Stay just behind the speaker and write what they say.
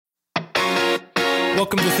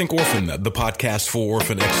Welcome to Think Orphan, the podcast for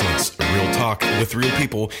orphan excellence. Real talk with real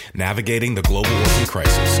people navigating the global orphan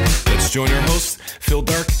crisis. Let's join our hosts, Phil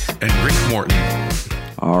Dark and Rick Morton.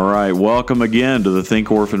 All right, welcome again to the Think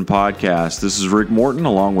Orphan podcast. This is Rick Morton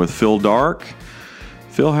along with Phil Dark.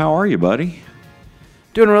 Phil, how are you, buddy?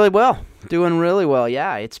 Doing really well.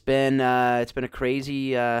 Yeah, it's been a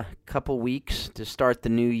crazy couple weeks to start the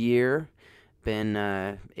new year.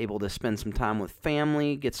 Been able to spend some time with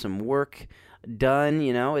family, get some work done.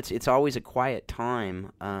 You know, it's always a quiet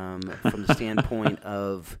time from the standpoint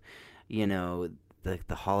of, you know,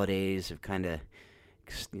 the holidays have kind of,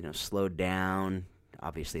 you know, slowed down.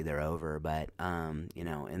 Obviously they're over, but you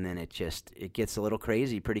know, and then it gets a little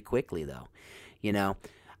crazy pretty quickly though, you know.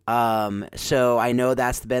 So I know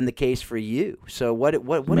that's been the case for you. So what have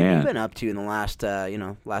you been up to in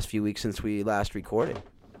the last few weeks since we last recorded?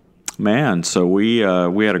 Man, so we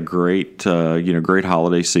had a great great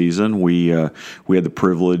holiday season. We had the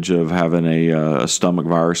privilege of having a stomach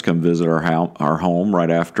virus come visit our home right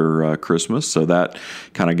after Christmas. So that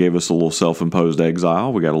kind of gave us a little self-imposed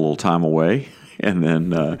exile. We got a little time away. And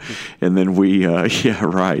then we,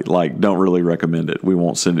 don't really recommend it. We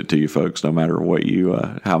won't send it to you folks, no matter what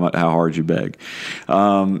how hard you beg.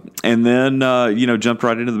 And then, jumped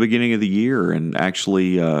right into the beginning of the year and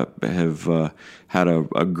actually have had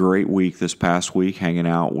a great week this past week hanging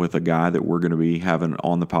out with a guy that we're going to be having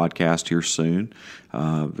on the podcast here soon.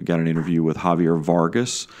 Got an interview with Javier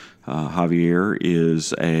Vargas. Javier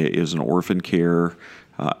is an orphan care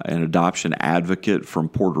and adoption advocate from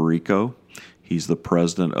Puerto Rico. He's the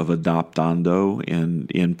president of Adoptando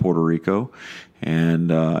in Puerto Rico, and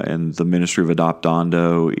the Ministry of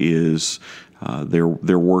Adoptando is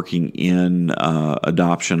they're working in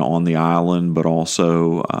adoption on the island, but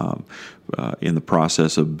also in the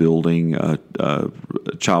process of building a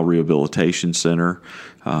child rehabilitation center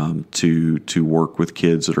to work with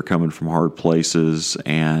kids that are coming from hard places,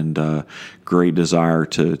 and great desire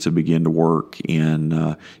to begin to work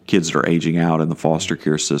in kids that are aging out in the foster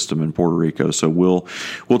care system in Puerto Rico. So we'll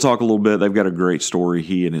talk a little bit. They've got a great story,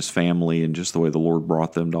 he and his family, and just the way the Lord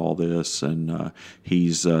brought them to all this. And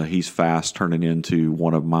he's fast turning into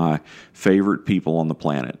one of my favorite people on the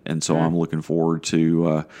planet. And so I'm looking forward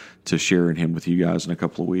to sharing him with you guys in a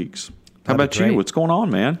couple of weeks. How about you? What's going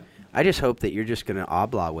on, man? I just hope that you're just going to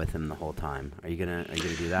obla with him the whole time. Are you gonna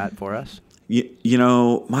do that for us? You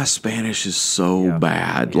know, my Spanish is so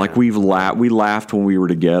bad. Yeah. Like we laughed when we were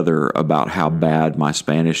together about how bad my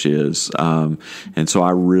Spanish is, and so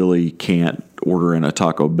I really can't order in a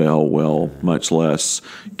Taco Bell, much less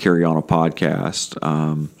carry on a podcast.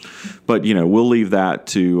 But you know, we'll leave that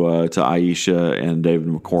to Aisha and David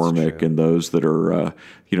McCormick and those that are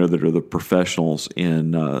that are the professionals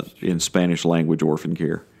in Spanish language orphan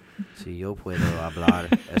care. Si yo puedo hablar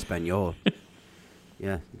español.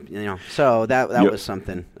 Yeah, you know. So that was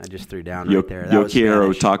something I just threw down right there. That yo was quiero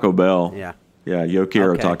Spanish. Taco Bell. Yeah. Yo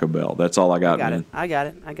quiero Taco Bell. That's all I got, man. I got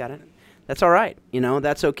it. That's all right. You know,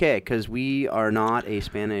 that's okay because we are not a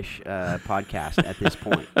Spanish podcast at this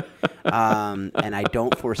point, and I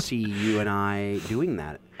don't foresee you and I doing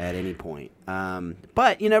that at any point.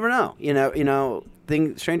 But you never know. You know,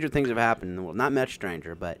 stranger things have happened in the world. Not much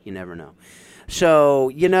stranger, but you never know. So,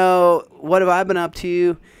 you know, what have I been up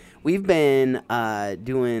to? We've been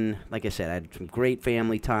doing, like I said, I had some great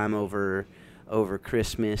family time over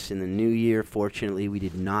Christmas and the New Year. Fortunately, we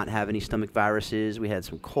did not have any stomach viruses. We had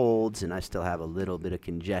some colds, and I still have a little bit of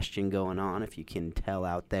congestion going on, if you can tell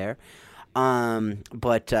out there.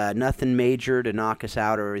 But nothing major to knock us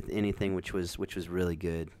out or anything, which was really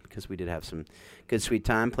good because we did have some good sweet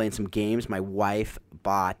time playing some games. My wife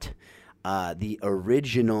bought the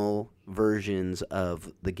original versions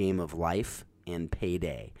of the Game of Life and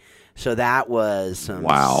Payday. So that was some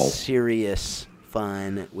serious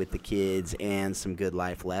fun with the kids and some good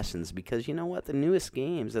life lessons because you know what? The newest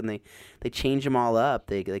games, and they change them all up.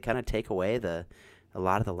 They kind of take away a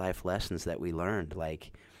lot of the life lessons that we learned,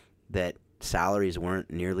 like that salaries weren't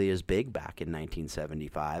nearly as big back in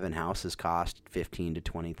 1975, and houses cost $15,000 to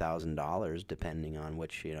 $20,000 depending on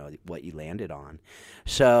what you landed on.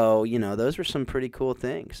 So those were some pretty cool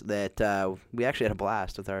things that we actually had a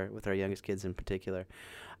blast with our youngest kids in particular.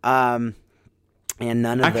 And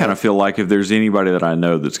I kind of feel like if there's anybody that I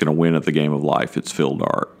know that's going to win at the Game of Life, it's Phil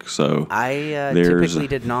Dark. So I typically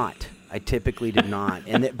did not.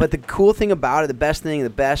 But the cool thing about it, the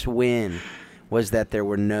best win was that there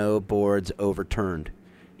were no boards overturned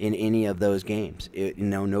in any of those games.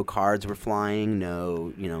 No cards were flying.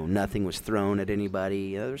 Nothing was thrown at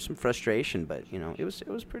anybody. There was some frustration, but it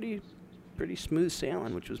was pretty pretty smooth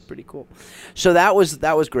sailing, which was pretty cool. So that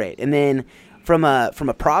was great. And then from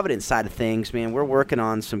a Providence side of things, man, we're working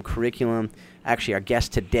on some curriculum. Actually, our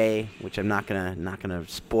guest today, which I'm not gonna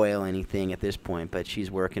spoil anything at this point, but she's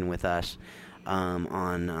working with us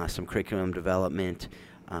on some curriculum development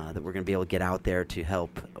that we're going to be able to get out there to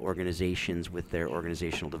help organizations with their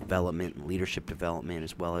organizational development and leadership development,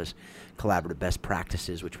 as well as collaborative best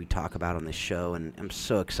practices, which we talk about on this show. And I'm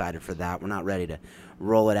so excited for that. We're not ready to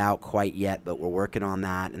roll it out quite yet, but we're working on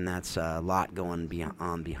that, and that's a lot going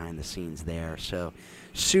on behind the scenes there. So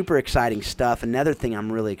super exciting stuff. Another thing I'm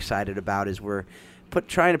really excited about is we're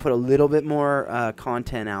trying to put a little bit more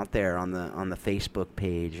content out there on the Facebook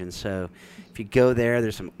page. And so if you go there,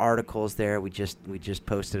 there's some articles there. We just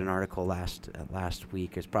posted an article last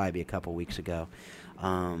week. It's probably a couple weeks ago.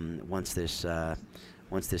 Once this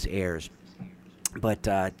airs,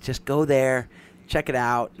 but just go there, check it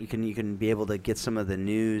out. You can be able to get some of the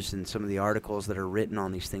news and some of the articles that are written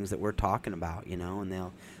on these things that we're talking about. And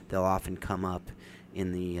they'll often come up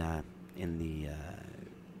in the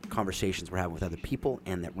conversations we're having with other people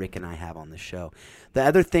and that Rick and I have on the show. The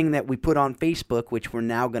other thing that we put on Facebook, which we're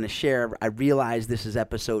now going to share, I realize this is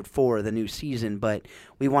episode 4 of the new season, but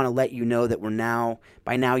we want to let you know that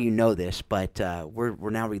by now you know this, but we're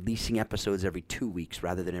now releasing episodes every 2 weeks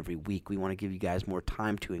rather than every week. We want to give you guys more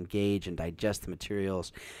time to engage and digest the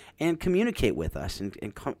materials and communicate with us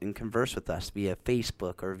and converse with us via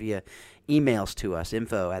Facebook or via emails to us,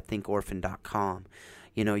 info@thinkorphan.com.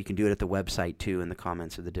 You can do it at the website too in the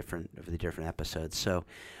comments of the different episodes. So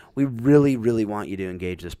we really, really want you to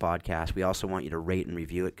engage this podcast. We also want you to rate and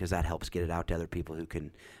review it because that helps get it out to other people who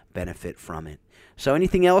can benefit from it. So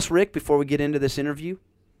anything else, Rick, before we get into this interview?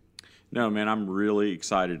 No, man, I'm really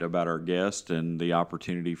excited about our guest and the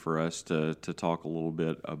opportunity for us to talk a little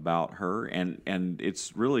bit about her. And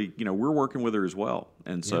it's really, we're working with her as well.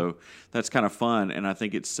 And so that's kind of fun. And I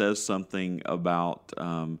think it says something about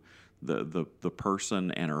the person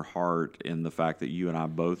and her heart in the fact that you and I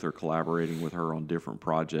both are collaborating with her on different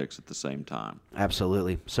projects at the same time.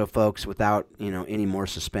 Absolutely. So, folks, without any more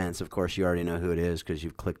suspense, of course, you already know who it is because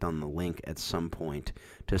you've clicked on the link at some point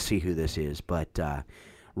to see who this is. But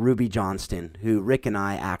Ruby Johnston, who Rick and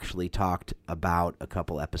I actually talked about a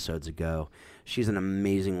couple episodes ago, she's an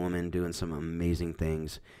amazing woman doing some amazing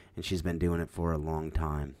things, and she's been doing it for a long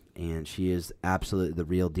time. And she is absolutely the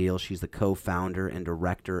real deal. She's the co-founder and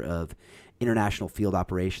director of international field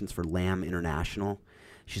operations for LAM International.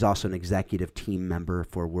 She's also an executive team member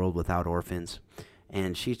for World Without Orphans,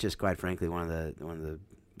 and she's just, quite frankly, one of the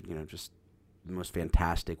just the most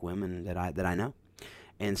fantastic women that I know.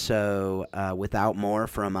 And so, without more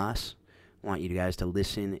from us, I want you guys to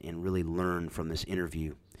listen and really learn from this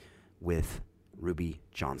interview with Ruby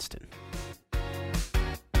Johnston.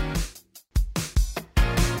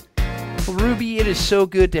 Well, Ruby, it is so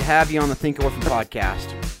good to have you on the Think Orphan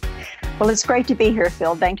podcast. Well, it's great to be here,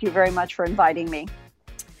 Phil. Thank you very much for inviting me.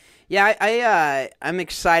 Yeah, I'm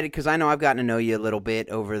excited because I know I've gotten to know you a little bit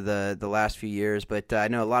over the last few years, but I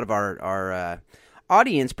know a lot of our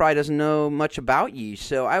audience probably doesn't know much about you.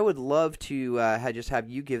 So I would love to just have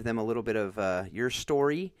you give them a little bit of your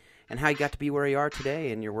story and how you got to be where you are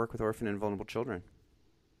today in your work with orphan and vulnerable children.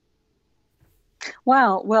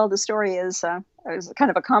 Wow. Well, the story is kind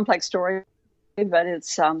of a complex story, but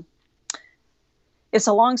it's a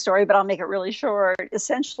long story, but I'll make it really short.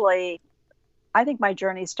 Essentially, I think my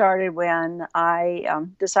journey started when my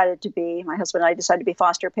husband and I decided to be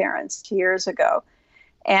foster parents 2 years ago.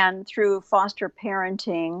 And through foster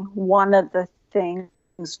parenting, one of the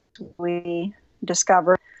things we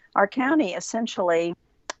discovered, our county essentially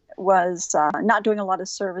was not doing a lot of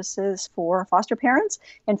services for foster parents.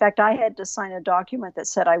 In fact, I had to sign a document that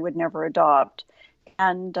said I would never adopt.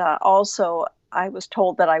 And also, I was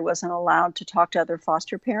told that I wasn't allowed to talk to other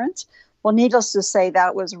foster parents. Well, needless to say,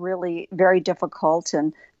 that was really very difficult.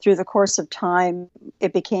 And through the course of time,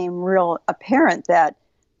 it became real apparent that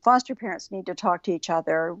foster parents need to talk to each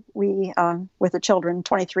other. We, with the children,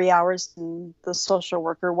 23 hours, and the social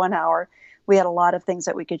worker 1 hour. We had a lot of things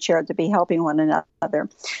that we could share to be helping one another.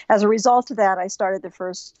 As a result of that, I started the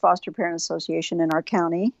first foster parent association in our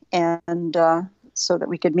county, and so that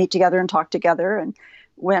we could meet together and talk together, and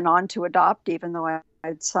went on to adopt, even though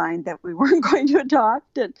I'd signed that we weren't going to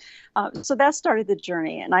adopt. And so that started the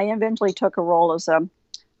journey. And I eventually took a role as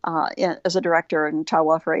a director in Child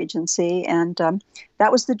Welfare Agency, and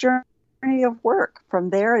that was the journey of work. From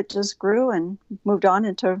there, it just grew and moved on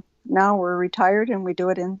into now we're retired, and we do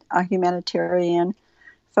it in a humanitarian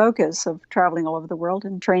focus of traveling all over the world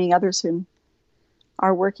and training others who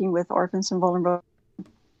are working with orphans and vulnerable.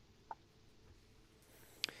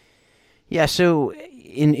 Yeah, so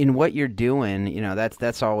in what you're doing, you know,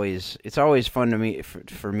 that's always, it's always fun to me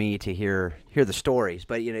for me to hear the stories,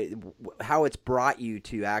 but you know how it's brought you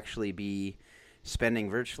to actually be spending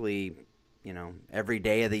virtually, you know, every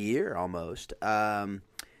day of the year almost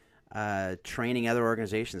training other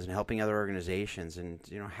organizations and helping other organizations. And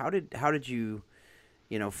you know, how did you,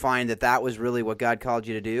 you know, find that was really what God called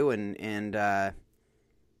you to do, and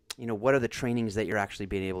you know, what are the trainings that you're actually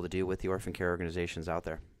being able to do with the orphan care organizations out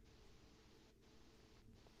there?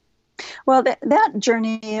 Well, that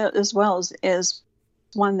journey as well is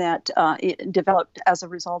one that it developed as a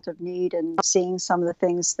result of need and seeing some of the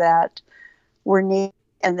things that were needed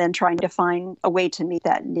and then trying to find a way to meet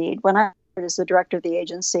that need. When I started as the director of the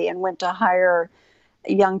agency and went to hire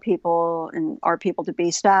young people and our people to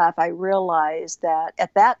be staff, I realized that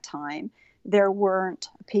at that time there weren't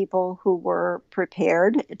people who were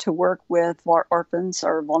prepared to work with orphans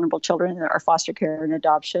or vulnerable children or foster care and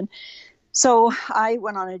adoption. So I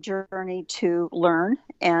went on a journey to learn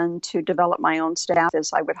and to develop my own staff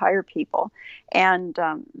as I would hire people. And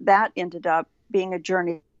that ended up being a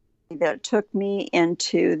journey that took me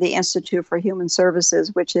into the Institute for Human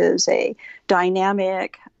Services, which is a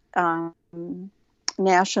dynamic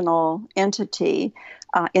national entity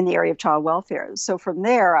in the area of child welfare. So from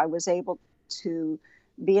there, I was able to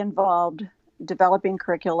be involved developing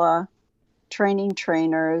curricula, training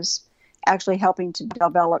trainers, actually helping to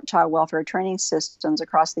develop child welfare training systems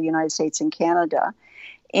across the United States and Canada.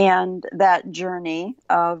 And that journey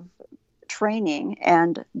of training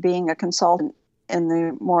and being a consultant in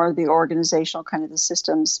the more of the organizational kind of the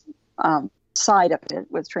systems side of it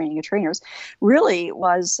with training of trainers really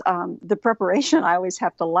was the preparation. I always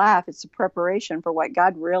have to laugh. It's a preparation for what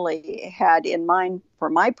God really had in mind for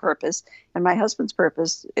my purpose and my husband's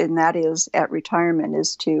purpose, and that is at retirement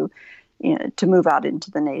is to move out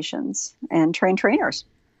into the nations and train trainers,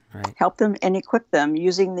 right. Help them and equip them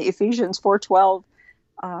using the Ephesians 4:12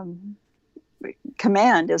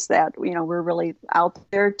 command is that, you know, we're really out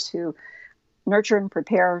there to nurture and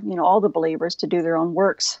prepare, you know, all the believers to do their own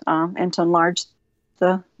works and to enlarge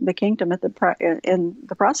the kingdom in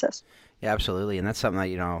the process. Yeah, absolutely. And that's something that,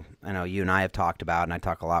 you know, I know you and I have talked about, and I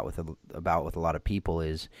talk a lot with a lot of people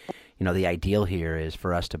is, you know, the ideal here is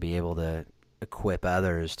for us to be able to equip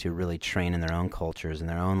others to really train in their own cultures and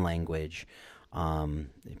their own language. You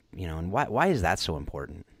know, and why is that so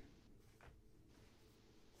important?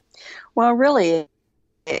 Well, really,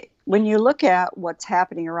 when you look at what's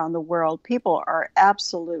happening around the world, people are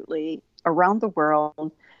absolutely around the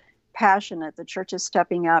world passionate. The church is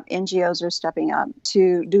stepping up, NGOs are stepping up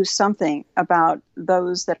to do something about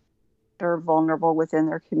those that are vulnerable within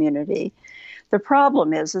their community. The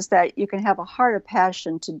problem is that you can have a heart of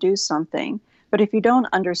passion to do something, but if you don't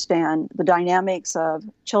understand the dynamics of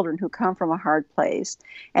children who come from a hard place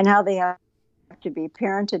and how they have to be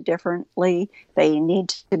parented differently, they need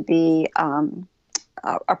to be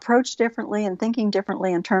approached differently and thinking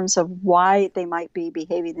differently in terms of why they might be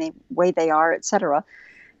behaving the way they are, et cetera,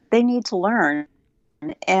 they need to learn.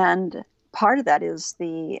 And part of that is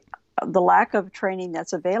the lack of training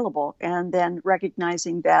that's available, and then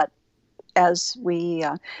recognizing that as we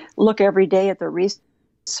look every day at the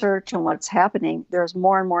research and what's happening, there's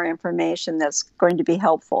more and more information that's going to be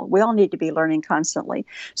helpful. We all need to be learning constantly.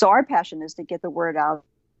 So our passion is to get the word out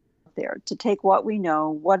there, to take what we know,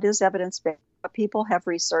 what is evidence-based, what people have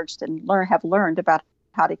researched and have learned about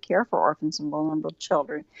how to care for orphans and vulnerable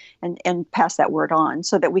children, and pass that word on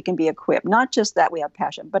so that we can be equipped. Not just that we have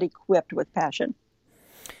passion, but equipped with passion.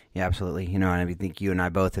 Yeah, absolutely. You know, and I think you and I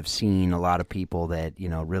both have seen a lot of people that, you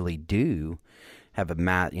know, really do have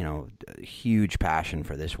a huge passion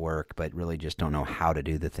for this work, but really just don't know how to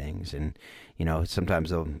do the things. And, you know,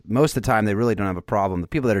 sometimes most of the time they really don't have a problem. The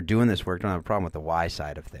people that are doing this work don't have a problem with the why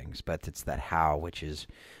side of things, but it's that how, which is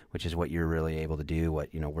what you're really able to do,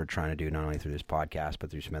 what, you know, we're trying to do not only through this podcast,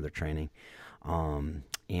 but through some other training. And,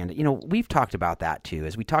 you know, we've talked about that too,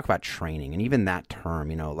 as we talk about training, and even that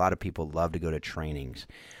term, you know, a lot of people love to go to trainings,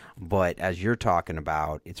 but as you're talking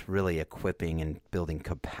about, it's really equipping and building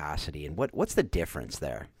capacity. And what's the difference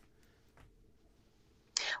there?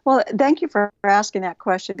 Well, thank you for asking that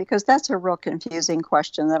question, because that's a real confusing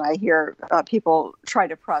question that I hear people try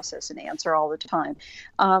to process and answer all the time.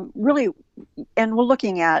 Really, and we're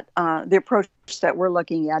looking at the approach that we're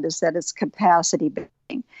looking at is that it's capacity building.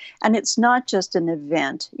 And it's not just an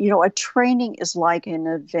event. You know, a training is like an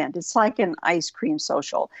event. It's like an ice cream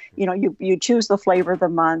social. You know, you choose the flavor of the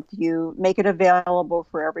month, you make it available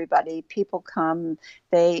for everybody. People come,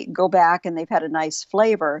 they go back and they've had a nice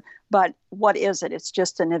flavor. But what is it? It's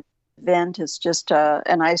just an event. It's just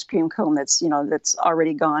an ice cream cone that's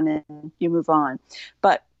already gone, and you move on.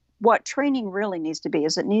 But what training really needs to be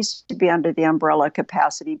is it needs to be under the umbrella of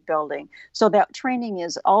capacity building. So that training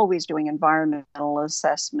is always doing environmental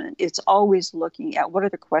assessment. It's always looking at what are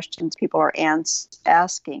the questions people are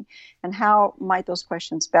asking and how might those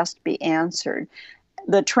questions best be answered.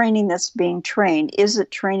 The training that's being trained, is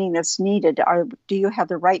it training that's needed? Do you have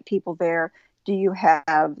the right people there? Do you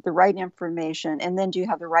have the right information? And then do you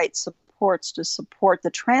have the right supports to support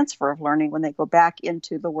the transfer of learning when they go back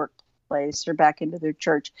into the workplace or back into their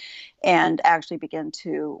church and actually begin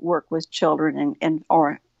to work with children and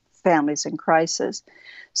or families in crisis?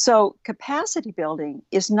 So capacity building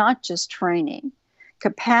is not just training.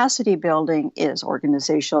 Capacity building is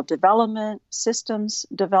organizational development, systems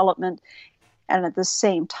development, and at the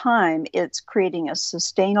same time, it's creating a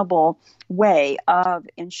sustainable way of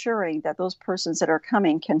ensuring that those persons that are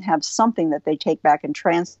coming can have something that they take back and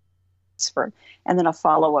transfer, and then a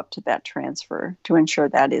follow-up to that transfer to ensure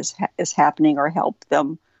that is happening or help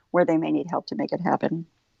them where they may need help to make it happen.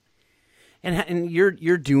 And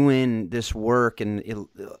you're doing this work, and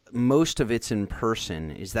most of it's in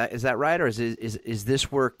person. Is that right, or is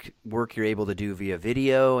this work you're able to do via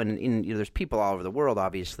video? And there's people all over the world,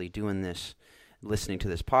 obviously, doing this, listening to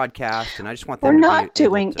this podcast, and I just want them. We're not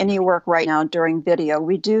doing any work right now during video.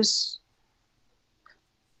 We do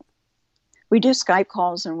Skype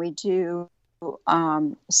calls, and we do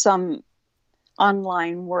some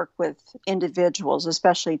online work with individuals,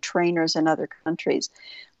 especially trainers in other countries.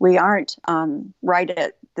 We aren't right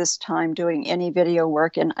at this time doing any video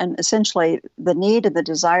work, and essentially the need and the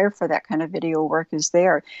desire for that kind of video work is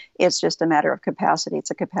there. It's just a matter of capacity. It's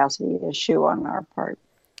a capacity issue on our part.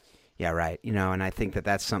 Yeah, right. And I think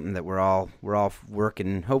that's something that we're all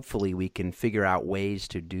working. Hopefully, we can figure out ways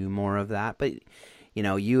to do more of that. But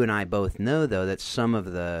you and I both know, though, that some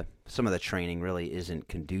of the training really isn't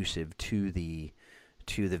conducive to the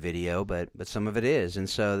video, but some of it is. And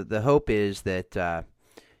so the hope is that the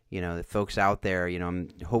folks out there, I'm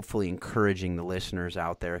hopefully encouraging the listeners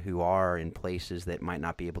out there who are in places that might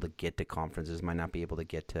not be able to get to conferences, might not be able to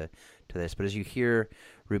get to this. But as you hear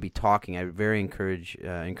Ruby talking, I very encourage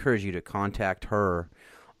you to contact her.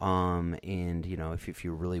 And if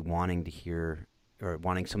you're really wanting to hear or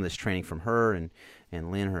wanting some of this training from her and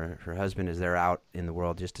Lynn, her husband, as they're out in the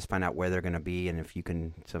world, just to find out where they're going to be, and if you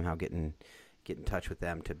can somehow get in touch with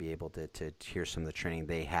them to be able to hear some of the training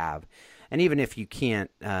they have. And even if you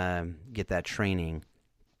can't get that training,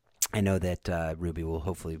 I know that Ruby will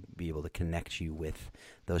hopefully be able to connect you with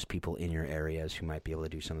those people in your areas who might be able to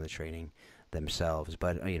do some of the training themselves.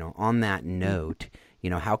 But on that note,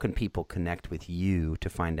 how can people connect with you to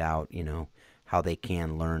find out how they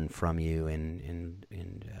can learn from you and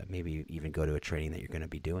maybe even go to a training that you're going to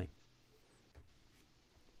be doing?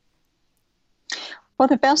 Well,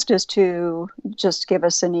 the best is to just give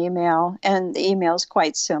us an email, and the email is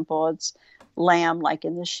quite simple. It's lamb, like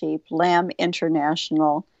in the sheep,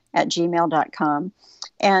 laminternational@gmail.com.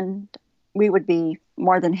 And we would be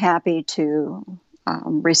more than happy to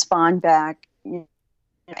respond back,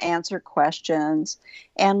 answer questions,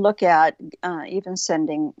 and look at even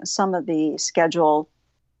sending some of the schedule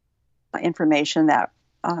information that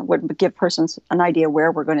would give persons an idea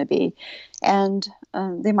where we're going to be, and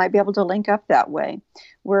they might be able to link up that way.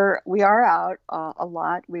 We are out a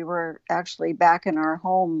lot. We were actually back in our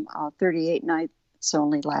home 38 nights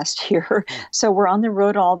only last year, so we're on the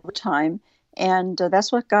road all the time, and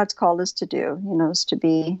that's what God's called us to do. Is to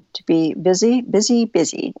be busy,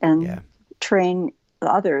 and train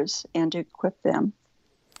others and to equip them.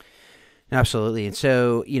 Absolutely, and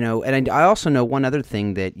so and I also know one other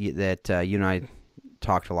thing that you and I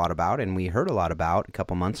talked a lot about, and we heard a lot about a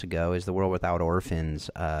couple months ago, is the World Without Orphans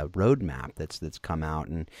roadmap that's come out.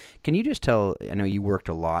 And can you just tell? I know you worked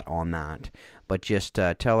a lot on that, but just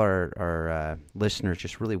tell our listeners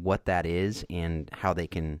just really what that is and how they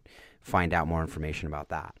can find out more information about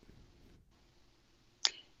that.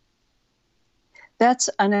 That's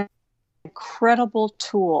an incredible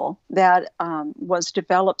tool that was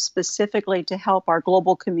developed specifically to help our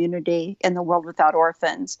global community in the World Without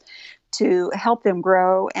Orphans, to help them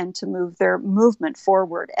grow and to move their movement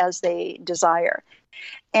forward as they desire.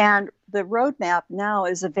 And the roadmap now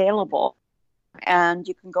is available, and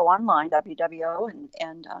you can go online,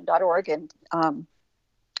 www.org, and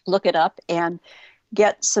look it up and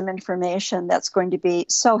get some information that's going to be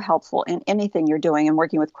so helpful in anything you're doing and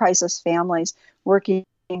working with crisis families, working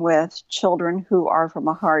with children who are from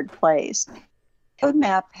a hard place.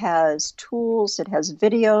 Roadmap has tools, it has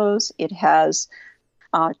videos, it has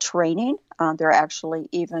training. There are actually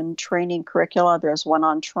even training curricula. There's one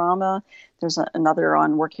on trauma. There's another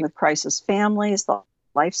on working with crisis families, the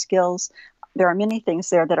life skills. there are many things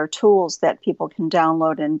there that are tools that people can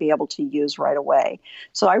download and be able to use right away.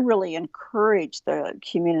 So I really encourage the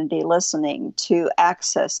community listening to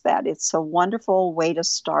access that. It's a wonderful way to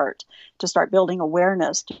start building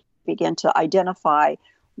awareness, to begin to identify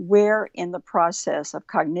where in the process of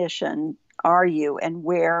cognition are you and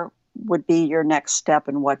where would be your next step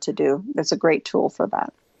and what to do. It's a great tool for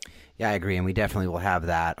that. Yeah, I agree, and we definitely will have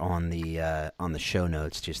that on the show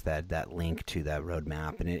notes, just that link to that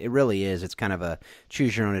roadmap. And it really is. It's kind of a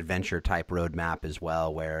choose your own adventure type roadmap as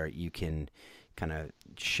well, where you can kind of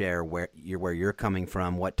share where you're coming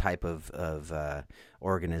from, what type of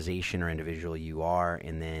organization or individual you are,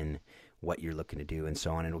 and then what you're looking to do, and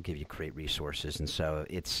so on. It'll give you great resources, and so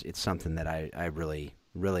it's something that I really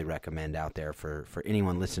recommend out there for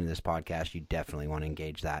anyone listening to this podcast. You definitely want to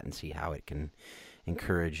engage that and see how it can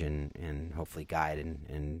encourage and hopefully guide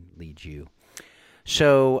and lead you.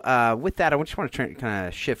 So with that, I just want to kind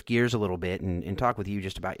of shift gears a little bit and talk with you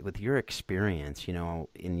just about with your experience, and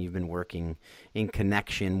you've been working in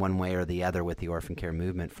connection one way or the other with the orphan care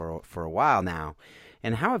movement for a while now.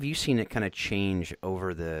 And how have you seen it kind of change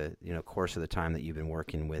over the course of the time that you've been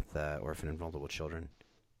working with orphan and vulnerable children?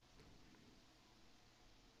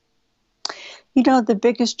 The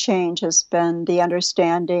biggest change has been the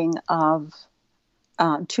understanding of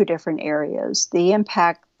two different areas. The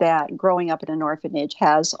impact that growing up in an orphanage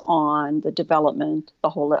has on the development, the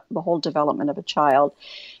whole development of a child,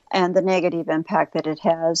 and the negative impact that it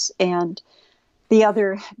has. And the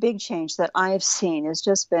other big change that I've seen has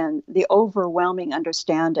just been the overwhelming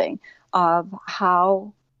understanding of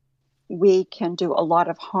how we can do a lot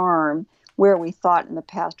of harm where we thought in the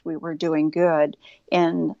past we were doing good,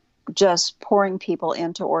 in just pouring people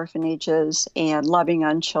into orphanages and loving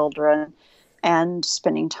on children and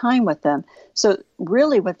spending time with them. So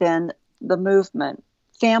really within the movement,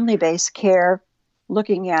 family-based care,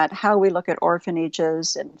 looking at how we look at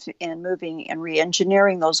orphanages and moving and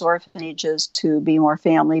re-engineering those orphanages to be more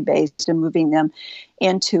family-based and moving them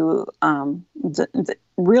into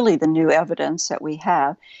really the new evidence that we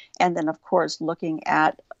have. And then, of course, looking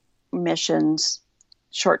at missions,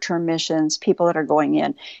 short-term missions, people that are going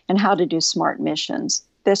in, and how to do smart missions.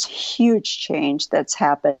 This huge change that's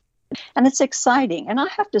happened. And it's exciting. And I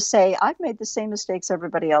have to say, I've made the same mistakes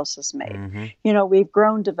everybody else has made. Mm-hmm. We've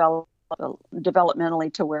grown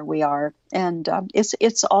developmentally to where we are. And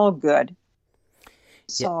it's all good.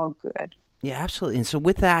 It's all good. Yeah, absolutely. And so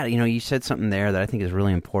with that, you said something there that I think is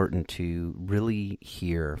really important to really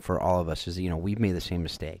hear for all of us is, we've made the same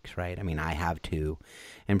mistakes, right? I mean, I have too.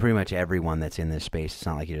 And pretty much everyone that's in this space, it's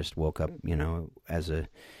not like you just woke up, as a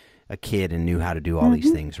kid and knew how to do all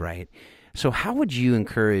these things, right? So how would you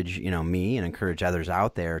encourage, me and encourage others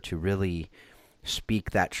out there to really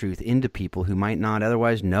speak that truth into people who might not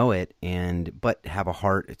otherwise know it but have a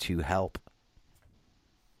heart to help?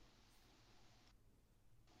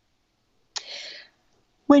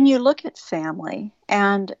 When you look at family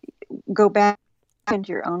and go back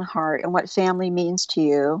into your own heart and what family means to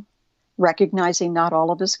you, recognizing not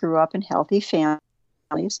all of us grew up in healthy families,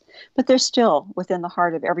 but there's still within the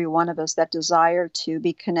heart of every one of us that desire to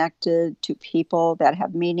be connected to people that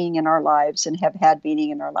have meaning in our lives and have had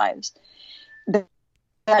meaning in our lives.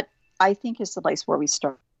 That I think is the place where we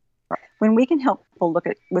start. When we can help people look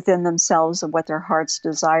at within themselves and what their heart's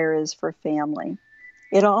desire is for family,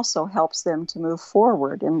 it also helps them to move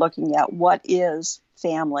forward in looking at what is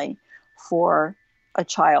family for a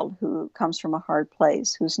child who comes from a hard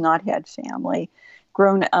place, who's not had family,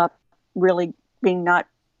 grown up really being not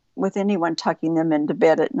with anyone tucking them into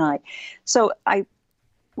bed at night. So I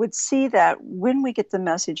would see that when we get the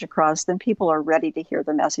message across, then people are ready to hear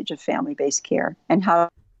the message of family-based care and how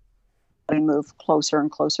we move closer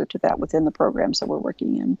and closer to that within the programs that we're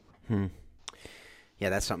working in. Yeah,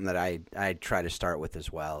 that's something that I try to start with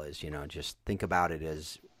as well is, just think about it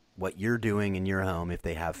as what you're doing in your home if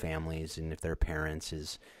they have families and if they're parents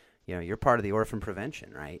is, you're part of the orphan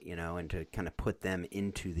prevention, right? And to kind of put them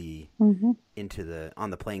into the on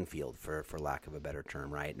the playing field for lack of a better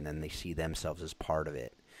term, right? And then they see themselves as part of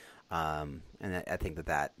it. And I think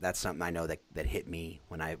that's something I know that hit me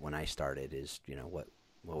when I started is,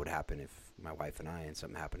 what would happen if my wife and I and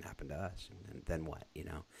something happened to us, and then what,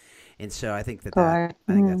 And so I think I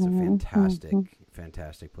think that's a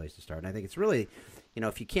fantastic place to start. And I think it's really,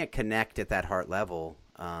 if you can't connect at that heart level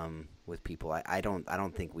with people, I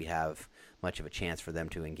don't think we have much of a chance for them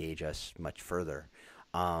to engage us much further.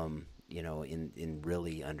 In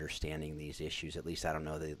really understanding these issues. At least I don't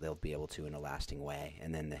know that they'll be able to in a lasting way.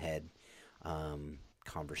 And then the head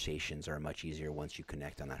conversations are much easier once you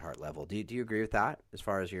connect on that heart level. Do you agree with that as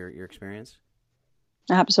far as your experience?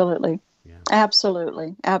 Absolutely. Yeah.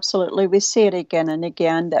 Absolutely. Absolutely. We see it again and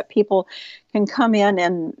again that people can come in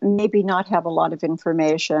and maybe not have a lot of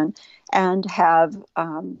information and have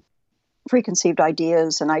preconceived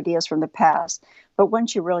ideas and ideas from the past. But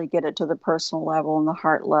once you really get it to the personal level and the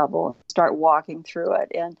heart level, start walking through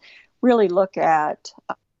it and really look at,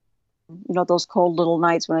 those cold little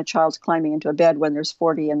nights when a child's climbing into a bed when there's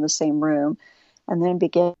 40 in the same room, and then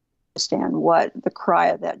begin to understand what the cry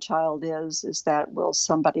of that child is that, will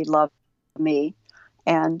somebody love me,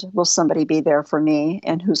 and will somebody be there for me,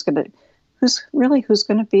 and who's going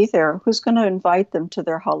to be there, who's going to invite them to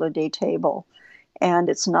their holiday table. And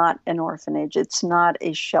it's not an orphanage, it's not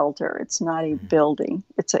a shelter, it's not a building,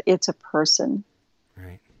 it's a person.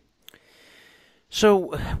 Right.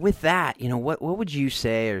 So with that, what would you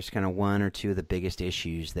say is kind of one or two of the biggest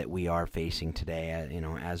issues that we are facing today,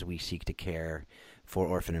 as we seek to care for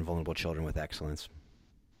orphan and vulnerable children with excellence?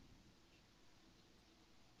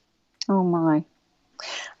 Oh my,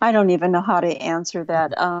 I don't even know how to answer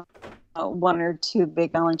that. One or two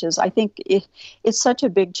big challenges. I think it's such a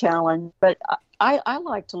big challenge, but I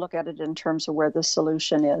like to look at it in terms of where the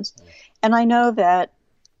solution is. And I know that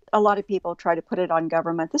a lot of people try to put it on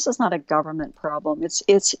government. This is not a government problem. It's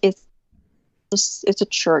a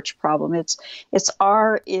church problem. It's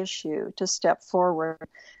our issue to step forward.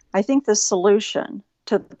 I think the solution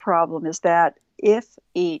to the problem is that if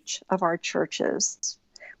each of our churches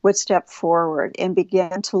would step forward and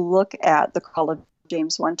begin to look at the call of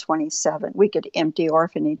James 1:27, we could empty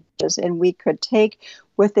orphanages, and we could take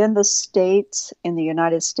within the states in the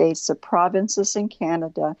United States, the provinces in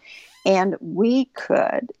Canada, and we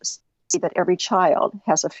could see that every child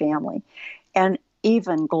has a family. And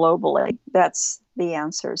even globally, that's the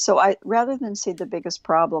answer. So rather than see the biggest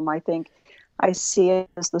problem, I think I see it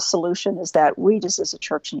as the solution is that we just as a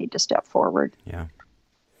church need to step forward. Yeah.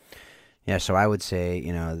 Yeah, so I would say,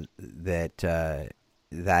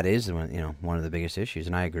 that is one of the biggest issues,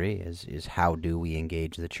 and I agree, is how do we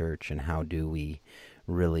engage the church, and how do we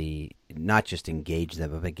really not just engage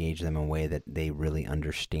them, but engage them in a way that they really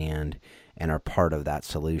understand and are part of that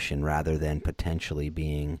solution, rather than potentially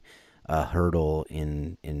being a hurdle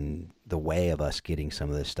in the way of us getting some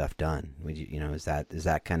of this stuff done. Is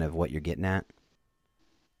that kind of what you're getting at?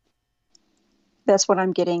 That's what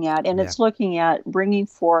I'm getting at, and it's looking at bringing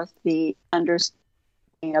forth the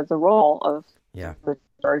understanding of the role of the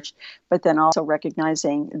church, but then also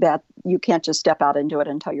recognizing that you can't just step out and do it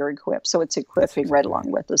until you're equipped. So it's equipping right along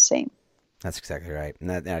with the same. That's exactly right.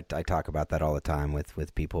 And I talk about that all the time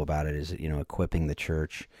with people about it, is, equipping the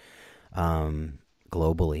church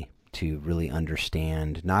globally to really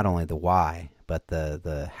understand not only the why, but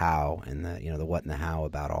the how, and the what and the how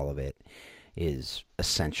about all of it is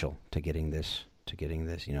essential to getting this,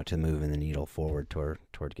 to moving the needle forward toward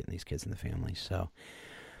getting these kids in the family. So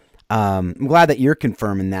I'm glad that you're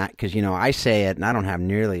confirming that, because, I say it and I don't have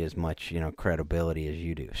nearly as much, credibility as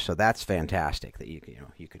you do. So that's fantastic that you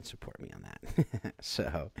can support me on that.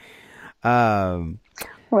 So,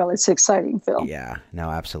 well, it's exciting, Phil. Yeah, no,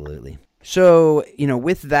 absolutely. So,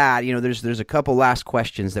 with that, there's a couple last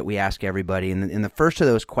questions that we ask everybody. And the first of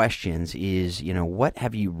those questions is, what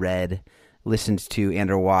have you read, listened to, and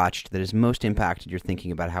or watched that has most impacted your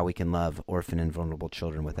thinking about how we can love orphan and vulnerable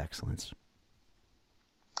children with excellence?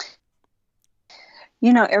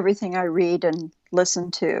 Everything I read and listen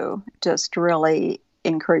to just really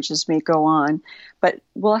encourages me to go on, but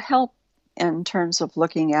will help in terms of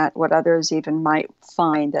looking at what others even might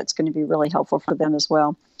find that's going to be really helpful for them as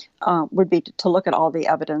well, would be to look at all the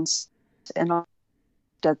evidence and all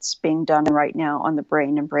that's being done right now on the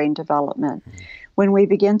brain and brain development. Mm-hmm. When we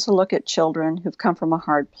begin to look at children who've come from a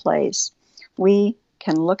hard place, we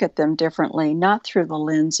can look at them differently, not through the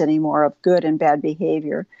lens anymore of good and bad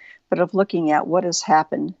behavior, but of looking at what has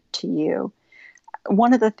happened to you.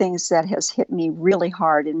 One of the things that has hit me really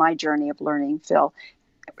hard in my journey of learning, Phil,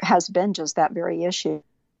 has been just that very issue.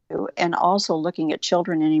 And also looking at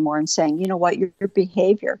children anymore and saying, you know what, your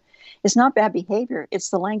behavior is not bad behavior. It's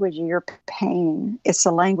the language of your pain. It's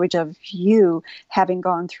the language of you having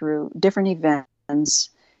gone through different events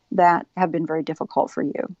that have been very difficult for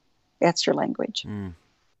you. That's your language. Mm.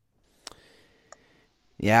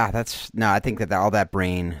 Yeah, I think that all that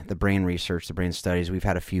the brain research, the brain studies, we've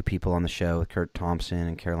had a few people on the show, Kurt Thompson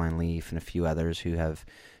and Caroline Leaf and a few others who have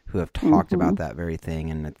talked about that very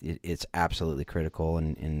thing, and it's absolutely critical,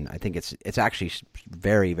 and I think it's actually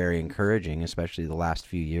very, very encouraging, especially the last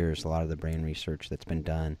few years, a lot of the brain research that's been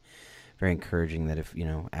done, very encouraging that if,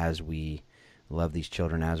 as we love these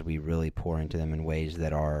children, as we really pour into them in ways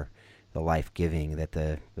that are the life-giving, that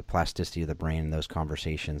the plasticity of the brain in those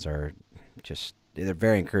conversations are just they're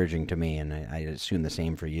very encouraging to me, and I assume the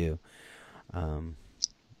same for you.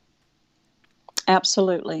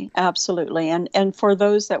 Absolutely. And for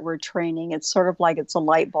those that we're training, it's sort of like it's a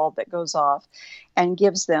light bulb that goes off and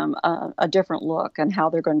gives them a different look on how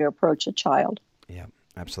they're going to approach a child. Yeah,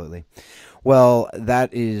 absolutely. Well,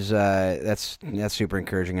 that's super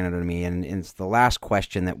encouraging to me. And it's the last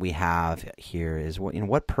question that we have here is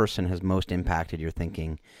what person has most impacted your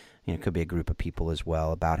thinking? It could be a group of people as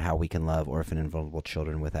well, about how we can love orphan and vulnerable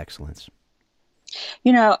children with excellence.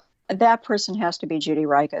 That person has to be Judy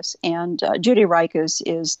Reikus. And Judy Reikus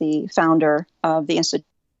is the founder of the Institute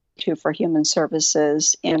for Human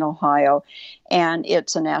Services in Ohio. And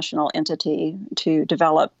it's a national entity to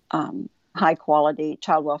develop high-quality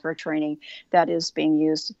child welfare training that is being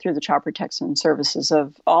used through the Child Protection Services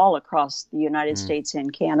of all across the United States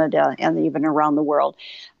and Canada and even around the world.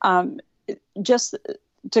 Just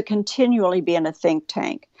to continually be in a think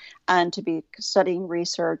tank and to be studying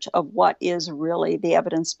research of what is really the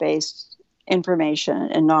evidence-based information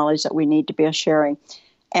and knowledge that we need to be sharing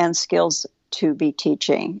and skills to be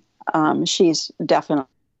teaching. She's definitely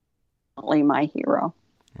my hero.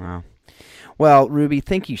 Wow. Well, Ruby,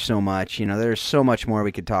 thank you so much. There's so much more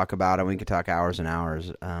we could talk about, and we could talk hours and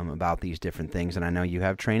hours about these different things. And I know you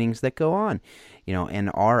have trainings that go on,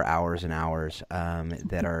 and are hours and hours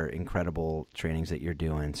that are incredible trainings that you're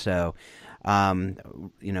doing. So,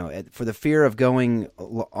 for the fear of going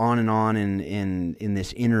on and on in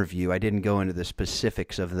this interview, I didn't go into the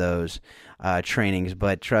specifics of those trainings.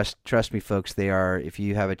 But trust me, folks, they are. If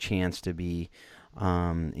you have a chance to be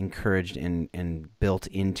encouraged and built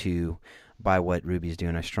into by what Ruby's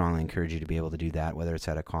doing, I strongly encourage you to be able to do that, whether it's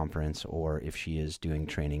at a conference or if she is doing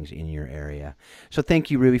trainings in your area. So thank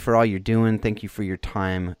you, Ruby, for all you're doing. Thank you for your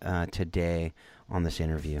time today on this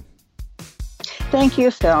interview. Thank you,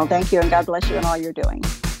 Phil. Thank you, and God bless you in all you're doing.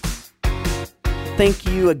 Thank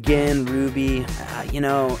you again, Ruby.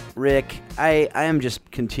 Rick, I am just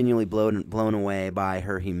continually blown away by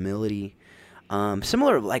her humility.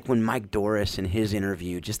 Similar like when Mike Doris in his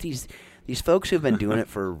interview, just these folks who've been doing it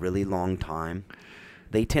for a really long time,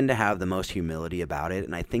 they tend to have the most humility about it.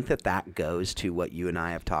 And I think that goes to what you and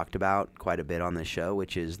I have talked about quite a bit on this show,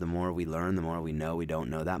 which is the more we learn, the more we know we don't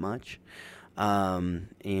know that much.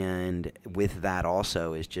 And with that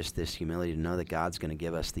also is just this humility to know that God's going to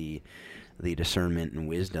give us the discernment and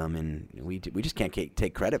wisdom, and we just can't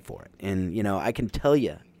take credit for it. And, I can tell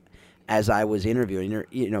you, as I was interviewing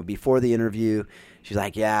her, before the interview, she's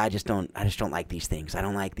like, "Yeah, I just don't like these things. I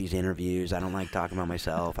don't like these interviews. I don't like talking about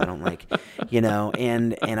myself. I don't like,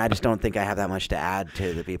 and I just don't think I have that much to add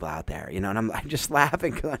to the people out there, And I'm just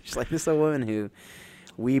laughing because I'm just like, this is a woman who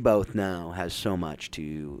we both know has so much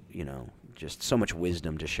to, just so much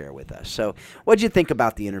wisdom to share with us. So, what'd you think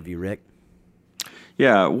about the interview, Rick?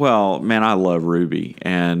 Yeah, well, man, I love Ruby,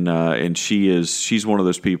 and she's one of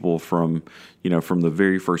those people from the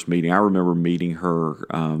very first meeting. I remember meeting her,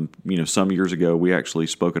 some years ago. We actually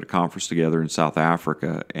spoke at a conference together in South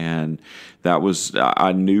Africa, and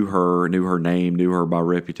I knew her name, knew her by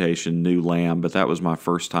reputation, knew Lamb, but that was my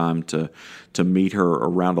first time to meet her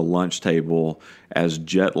around a lunch table as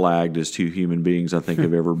jet lagged as two human beings I think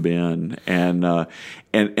have ever been, and I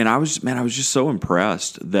was just so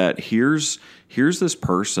impressed that here's this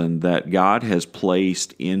person that God has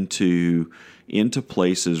placed into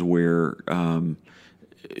places where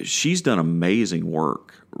she's done amazing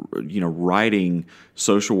work, writing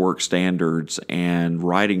social work standards and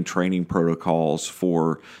writing training protocols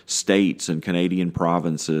for states and Canadian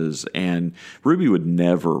provinces. And Ruby would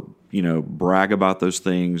never, brag about those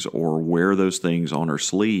things or wear those things on her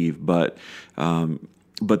sleeve, but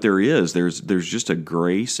there's just a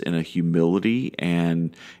grace and a humility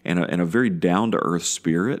and a very down to earth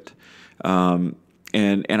spirit. And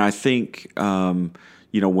I think, when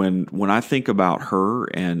I think about her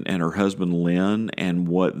and her husband Lynn and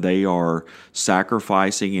what they are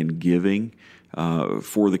sacrificing and giving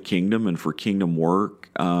for the kingdom and for kingdom work,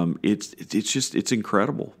 it's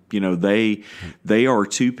incredible. They are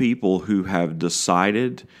two people who have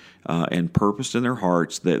decided and purposed in their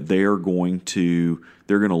hearts that they're going to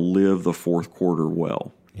live the fourth quarter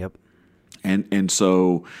well. Yep. And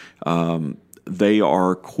so they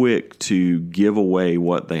are quick to give away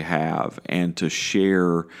what they have and to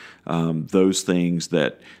share those things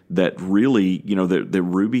that really, that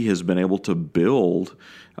Ruby has been able to build.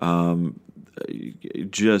 I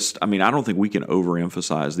don't think we can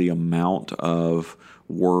overemphasize the amount of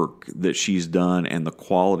work that she's done and the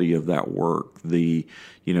quality of that work, the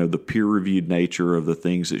peer-reviewed nature of the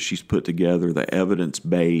things that she's put together, the evidence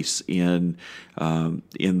base in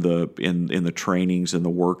the trainings and the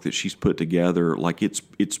work that she's put together, like it's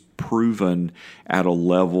proven at a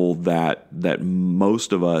level that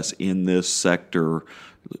most of us in this sector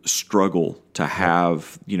struggle to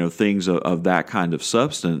have, things of that kind of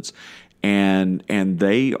substance, and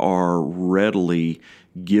they are readily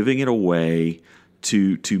giving it away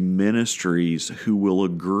to ministries who will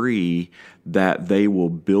agree that they will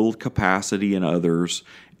build capacity in others,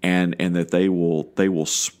 and that they will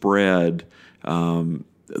spread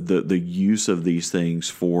the use of these things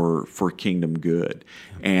for kingdom good.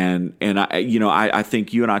 And I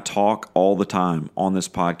think you and I talk all the time on this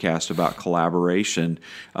podcast about collaboration.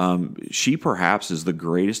 She perhaps is the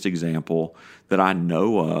greatest example that I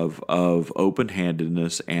know of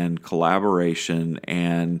open-handedness and collaboration,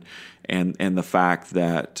 and the fact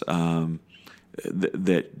that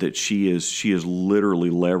that she is literally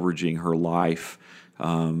leveraging her life,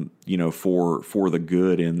 for the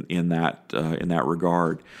good in that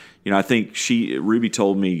regard. I think Ruby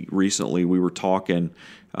told me recently, we were talking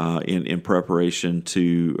in preparation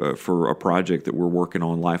for a project that we're working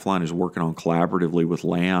on. Lifeline is working on collaboratively with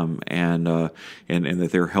Lamb, and that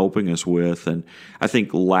they're helping us with. And I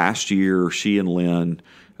think last year she and Lynn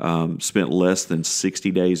spent less than 60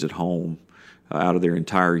 days at home out of their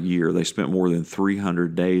entire year. They spent more than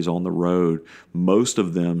 300 days on the road, most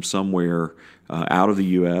of them somewhere out of the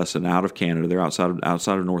U.S. and out of Canada. They're outside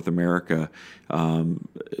of North America,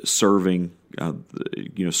 serving the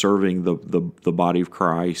body of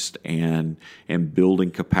Christ and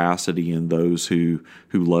building capacity in those who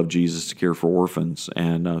love Jesus to care for orphans.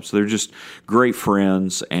 And so they're just great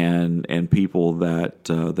friends and people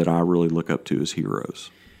that I really look up to as heroes.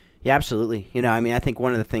 Yeah, absolutely. I think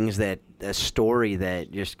one of the things a story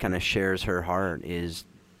that just kind of shares her heart is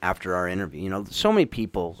after our interview. So many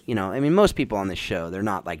people, most people on this show, they're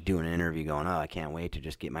not like doing an interview going, oh, I can't wait to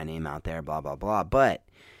just get my name out there, blah, blah, blah. But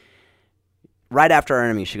right after our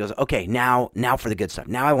interview, she goes, okay, now for the good stuff.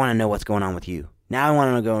 Now I want to know what's going on with you. Now I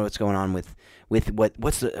want to know what's going on with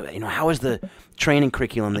what's the, how is the training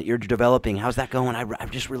curriculum that you're developing? How's that going? I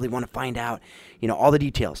just really want to find out, all the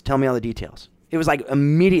details. Tell me all the details. It was like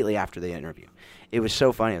immediately after the interview. It was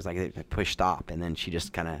so funny. It was like I pushed stop, and then she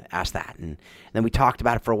just kind of asked that. And then we talked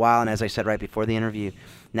about it for a while, and as I said right before the interview,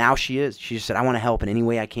 now she just said, I want to help in any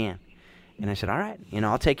way I can. And I said, all right,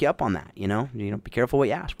 I'll take you up on that. Be careful what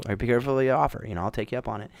you ask for. Be careful what you offer. I'll take you up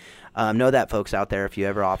on it. Know that, folks out there, if you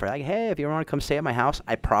ever offer, like, hey, if you want to come stay at my house,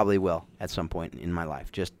 I probably will at some point in my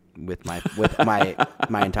life, just with my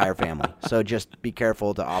entire family. So just be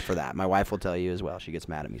careful to offer that. My wife will tell you as well. She gets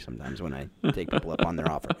mad at me sometimes when I take people up on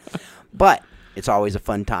their offer. But it's always a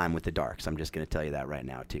fun time with the Darks. I'm just going to tell you that right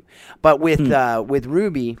now too. But with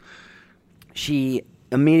Ruby, she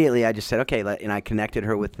immediately, I just said, okay, and I connected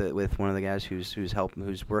her with one of the guys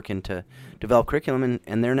who's working to develop curriculum,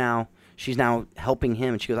 and she's now helping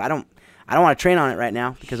him. And she goes, I don't want to train on it right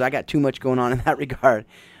now because I got too much going on in that regard,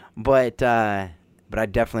 but I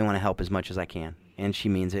definitely want to help as much as I can. And she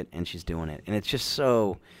means it, and she's doing it, and it's just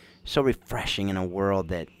so refreshing in a world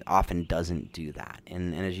that often doesn't do that.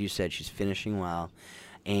 And as you said, she's finishing well.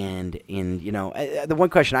 And the one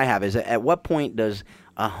question I have is, at what point does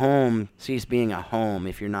a home cease being a home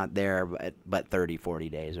if you're not there but 30, 40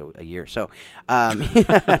 days a year? So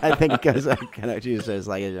I think because she says,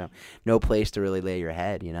 no place to really lay your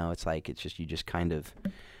head. It's like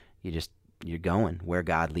you're going where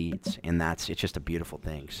God leads, and it's just a beautiful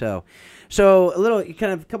thing. So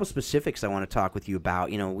a couple specifics I want to talk with you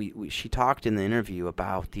about. She talked in the interview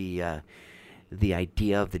about the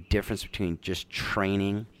idea of the difference between just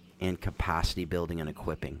training and capacity building and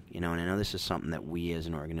equipping. And I know this is something that we as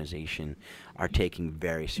an organization are taking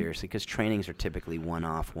very seriously, because trainings are typically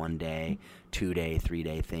one-off, 1 day, 2 day, 3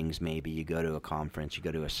 day things. Maybe you go to a conference, you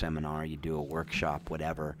go to a seminar, you do a workshop,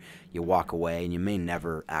 whatever. You walk away, and you may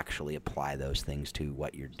never actually apply those things to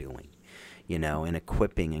what you're doing. And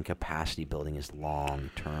equipping and capacity building is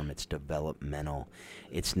long-term. It's developmental.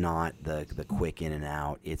 It's not the quick in and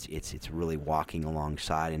out. It's really walking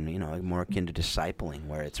alongside, and more akin to discipling,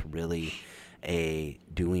 where it's really a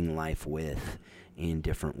doing life with in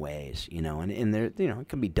different ways. And there, it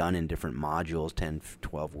can be done in different modules, 10,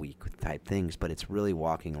 12 week type things, but it's really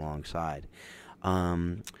walking alongside.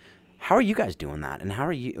 How are you guys doing that? And how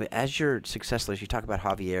are you, as your success leaders? You talked about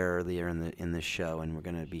Javier earlier in this show, and we're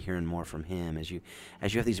going to be hearing more from him as you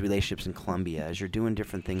have these relationships in Colombia, as you're doing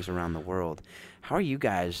different things around the world. How are you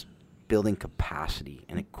guys building capacity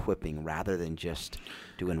and equipping rather than just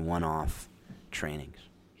doing one-off trainings?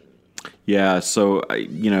 Yeah, so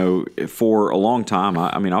for a long time,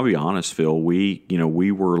 I mean, I'll be honest, Phil. We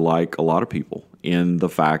were like a lot of people in the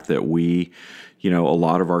fact that a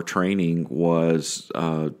lot of our training was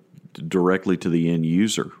directly to the end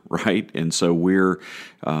user, right? And so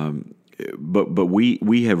but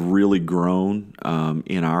we have really grown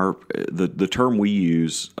in the term we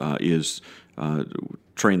use is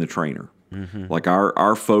train the trainer. Mm-hmm. Like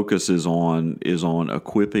our focus is on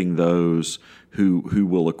equipping those who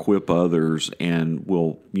will equip others and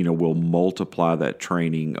will multiply that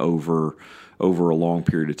training over a long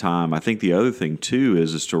period of time. I think the other thing too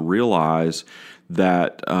is to realize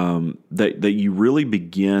that that you really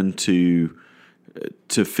begin to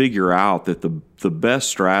figure out that the best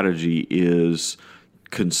strategy is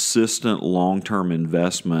consistent long-term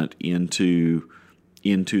investment into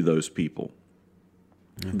those people.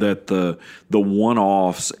 Mm-hmm. That the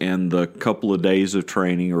one-offs and the couple of days of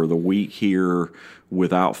training or the week here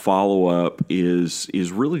without follow-up is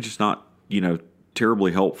really just not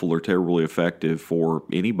terribly helpful or terribly effective for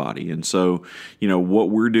anybody. And so what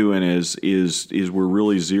we're doing is we're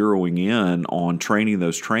really zeroing in on training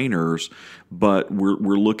those trainers, but we're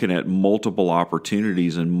looking at multiple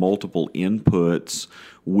opportunities and multiple inputs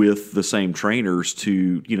with the same trainers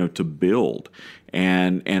to build.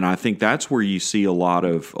 And I think that's where you see a lot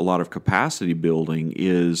of capacity building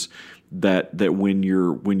is that when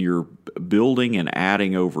you're building and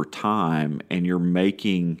adding over time and you're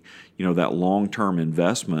making that long-term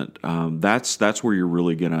investment, that's where you're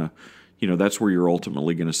really gonna that's where you're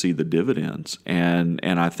ultimately going to see the dividends. And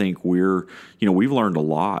I think we've learned a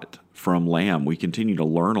lot from Lamb. We continue to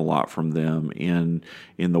learn a lot from them in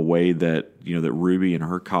the way that that Ruby and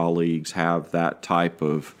her colleagues have that type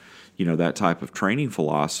of training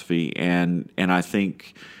philosophy. And I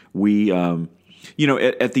think we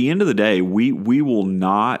at the end of the day, we will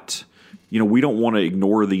not. We don't want to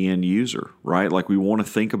ignore the end user, right? Like we want to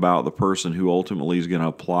think about the person who ultimately is going to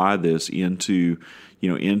apply this into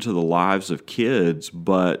the lives of kids,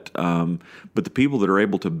 but the people that are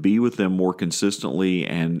able to be with them more consistently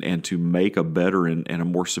and to make a better and a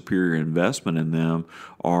more superior investment in them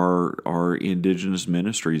are indigenous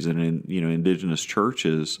ministries and indigenous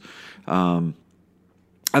churches. I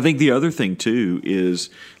think the other thing too is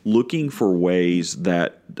looking for ways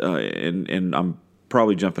that and I'm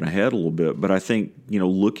probably jumping ahead a little bit, but I think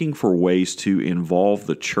looking for ways to involve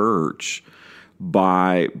the church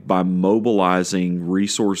by mobilizing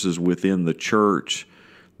resources within the church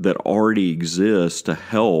that already exist to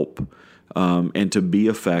help and to be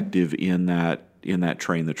effective in that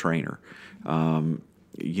train the trainer. When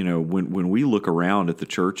we look around at the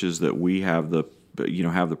churches that we have the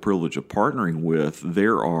privilege of partnering with,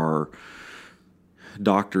 there are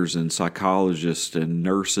doctors and psychologists and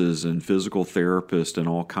nurses and physical therapists and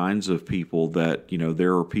all kinds of people that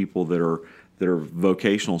there are people that are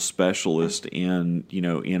vocational specialists in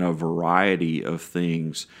a variety of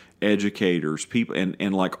things, educators, people,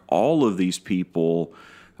 and like all of these people,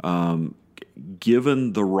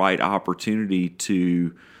 given the right opportunity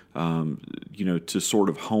to to sort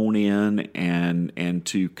of hone in and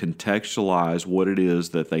to contextualize what it is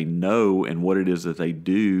that they know and what it is that they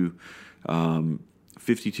do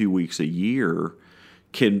 52 weeks a year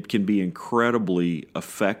can be incredibly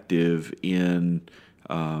effective in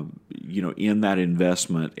that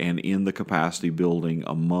investment and in the capacity building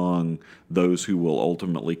among those who will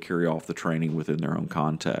ultimately carry off the training within their own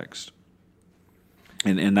context.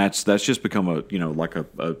 And that's just become a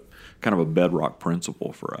kind of a bedrock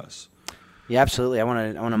principle for us. Yeah, absolutely. I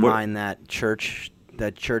want to mine that church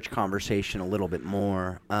conversation a little bit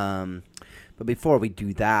more. But before we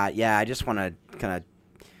do that, I just want to kind of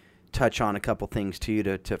touch on a couple things too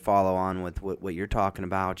to follow on with what you're talking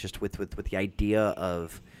about, just with the idea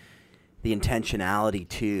of the intentionality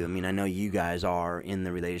too. I mean, I know you guys are in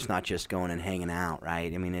the relationship. It's not just going and hanging out,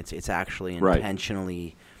 right? I mean, it's actually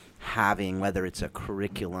intentionally having, whether it's a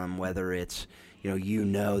curriculum, whether it's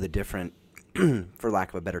the different, for lack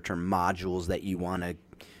of a better term, modules that you want to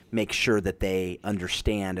make sure that they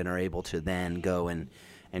understand and are able to then go and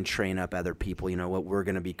train up other people. What we're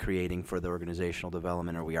going to be creating for the organizational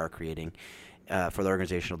development, or we are creating for the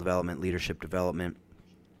organizational development, leadership development,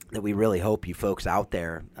 that we really hope you folks out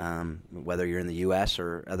there, whether you're in the U.S.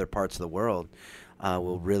 or other parts of the world,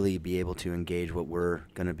 will really be able to engage what we're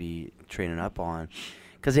going to be training up on.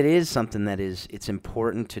 Because it is something that it's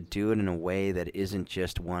important to do it in a way that isn't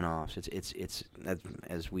just one-offs. It's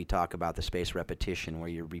as we talk about the space repetition, where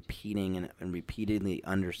you're repeating and repeatedly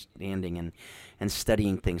understanding and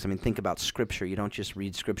studying things. I mean, think about Scripture. You don't just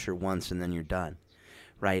read Scripture once and then you're done,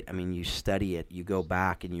 right? I mean, you study it, you go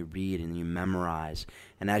back and you read and you memorize,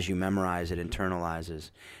 and as you memorize, it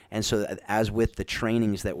internalizes. And so, as with the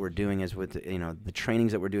trainings that we're doing, the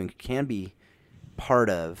trainings that we're doing can be part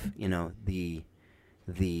of, the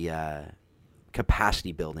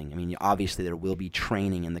capacity building. I mean, obviously there will be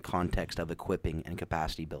training in the context of equipping and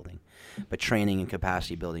capacity building, but training and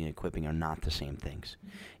capacity building and equipping are not the same things.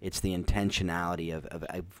 It's the intentionality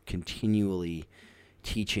of continually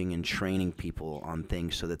teaching and training people on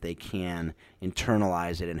things so that they can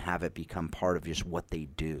internalize it and have it become part of just what they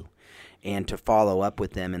do, and to follow up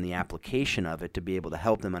with them in the application of it, to be able to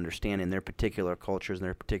help them understand in their particular cultures and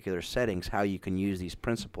their particular settings how you can use these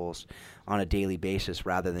principles on a daily basis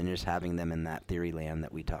rather than just having them in that theory land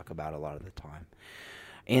that we talk about a lot of the time.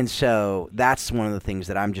 And so that's one of the things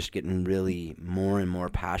that I'm just getting really more and more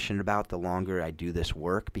passionate about the longer I do this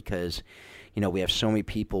work, because we have so many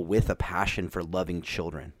people with a passion for loving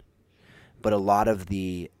children, but a lot of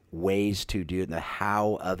the ways to do the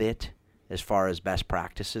how of it, as far as best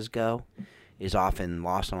practices go, is often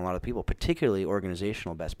lost on a lot of people, particularly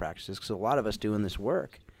organizational best practices, because a lot of us doing this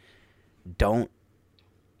work don't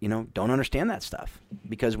understand that stuff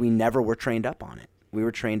because we never were trained up on it. We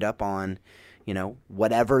were trained up on,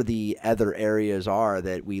 whatever the other areas are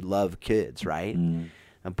that we love kids, right?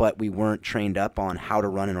 But we weren't trained up on how to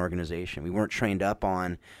run an organization. We weren't trained up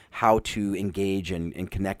on how to engage and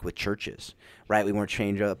connect with churches, right? We weren't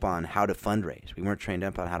trained up on how to fundraise. We weren't trained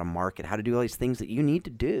up on how to market, how to do all these things that you need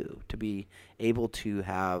to do to be able to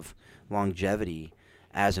have longevity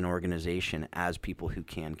as an organization, as people who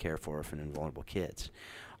can care for orphan and vulnerable kids.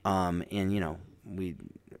 I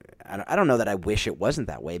don't know that I wish it wasn't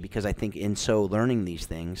that way, because I think in so learning these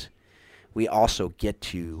things, we also get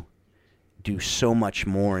to do so much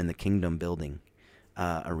more in the kingdom building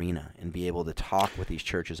arena and be able to talk with these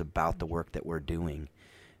churches about the work that we're doing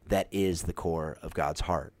that is the core of God's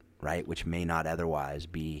heart, right? Which may not otherwise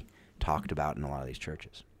be talked about in a lot of these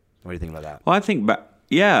churches. What do you think about that? Well, I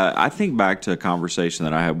think back to a conversation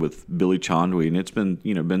that I had with Billy Chandwi, and it's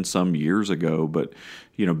been some years ago, but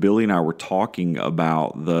Billy and I were talking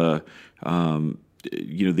about the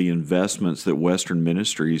investments that Western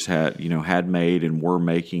ministries had made and were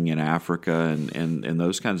making in Africa and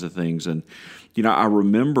those kinds of things. And, I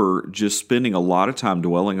remember just spending a lot of time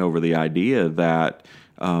dwelling over the idea that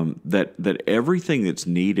everything that's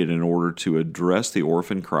needed in order to address the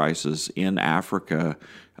orphan crisis in Africa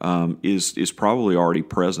is probably already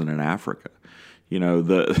present in Africa.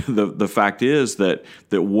 The fact is that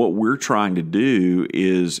what we're trying to do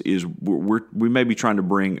is we may be trying to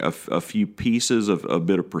bring a few pieces of a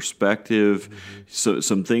bit of perspective, so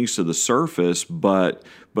some things to the surface, but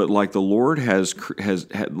like the Lord has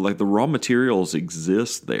like the raw materials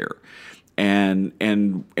exist there.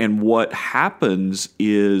 And what happens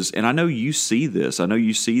is, and I know you see this. I know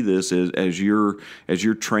you see this as you're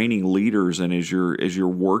training leaders and as you're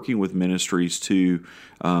working with ministries to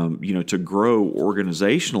grow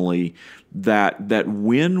organizationally. That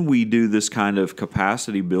when we do this kind of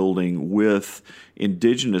capacity building with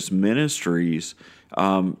indigenous ministries,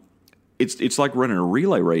 it's like running a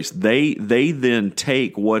relay race. They then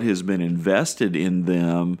take what has been invested in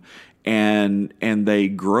them and they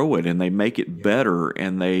grow it and they make it better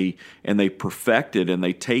and they perfect it and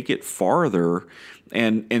they take it farther.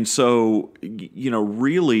 And so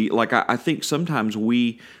really, like I think sometimes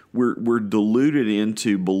we're deluded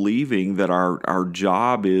into believing that our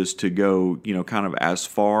job is to go kind of as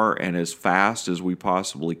far and as fast as we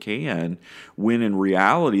possibly can, when in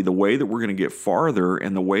reality the way that we're going to get farther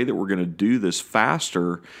and the way that we're going to do this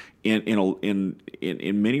faster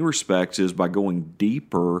in many respects is by going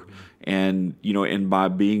deeper and by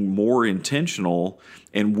being more intentional.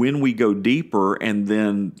 And when we go deeper, and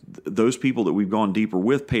then those people that we've gone deeper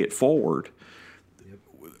with pay it forward,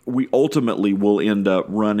 we ultimately will end up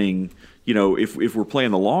running. If we're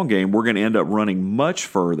playing the long game, we're going to end up running much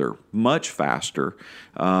further, much faster.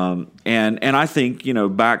 And I think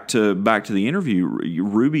back to the interview,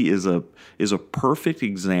 Ruby is a perfect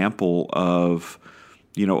example of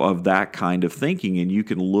that kind of thinking, and you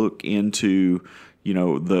can look into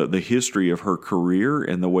the history of her career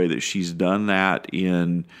and the way that she's done that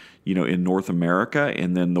in North America,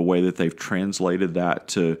 and then the way that they've translated that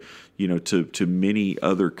to many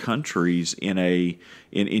other countries in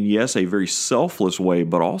yes, a very selfless way,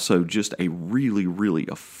 but also just a really, really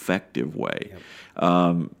effective way.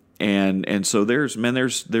 Yep. And so there's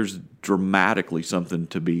dramatically something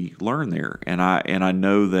to be learned there, and I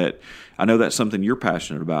know that's something you're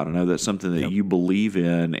passionate about. I know that's something that you believe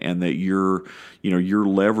in, and that you're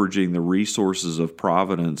leveraging the resources of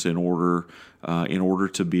Providence in order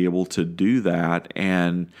to be able to do that,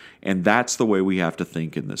 and that's the way we have to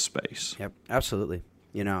think in this space. Yep, absolutely.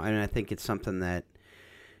 And I think it's something that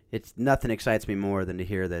nothing excites me more than to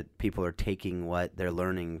hear that people are taking what they're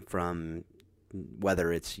learning from,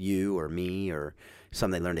 whether it's you or me or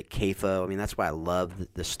something they learned at CAFO. I mean, that's why I love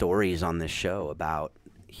the stories on this show about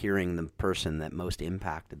hearing the person that most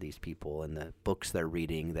impacted these people and the books they're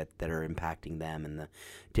reading that are impacting them and the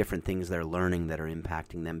different things they're learning that are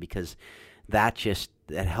impacting them, because that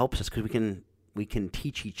helps us, because we can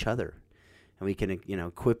teach each other, and we can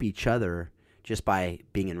equip each other just by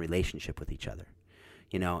being in relationship with each other.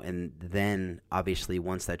 And then obviously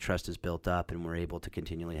once that trust is built up and we're able to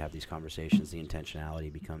continually have these conversations, the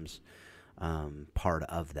intentionality becomes part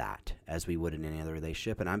of that, as we would in any other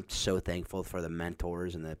relationship. And I'm so thankful for the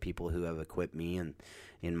mentors and the people who have equipped me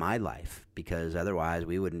in my life, because otherwise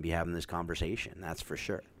we wouldn't be having this conversation. That's for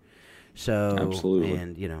sure. So, absolutely.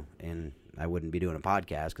 And I wouldn't be doing a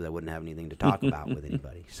podcast because I wouldn't have anything to talk about with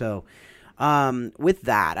anybody. So, with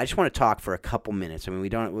that, I just want to talk for a couple minutes. I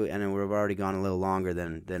mean, I know we've already gone a little longer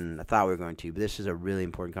than I thought we were going to, but this is a really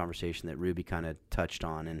important conversation that Ruby kind of touched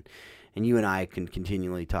on, and you and I can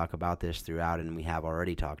continually talk about this throughout, and we have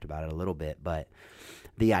already talked about it a little bit, but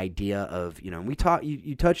the idea of,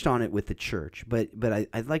 you touched on it with the church, but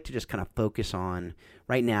I'd like to just kind of focus on,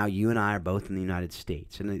 right now, you and I are both in the United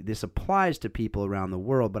States, and this applies to people around the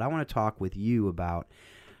world, but I want to talk with you about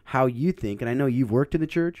how you think, and I know you've worked in the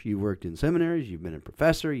church, you've worked in seminaries, you've been a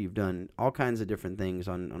professor, you've done all kinds of different things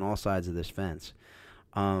on all sides of this fence.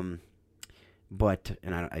 But,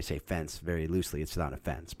 and I say fence very loosely, it's not a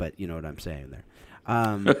fence, but you know what I'm saying there.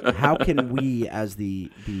 How can we, as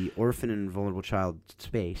the orphan and vulnerable child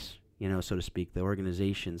space, so to speak, the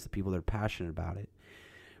organizations, the people that are passionate about it,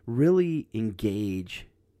 really engage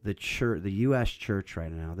the church, the U.S. church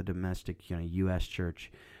right now, the domestic, U.S.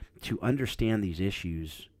 church, to understand these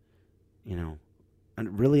issues, and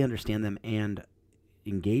really understand them and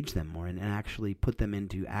engage them more, and actually put them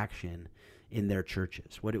into action in their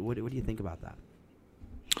churches. What do you think about that?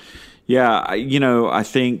 Yeah, I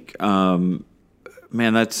think, man,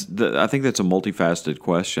 I think that's a multifaceted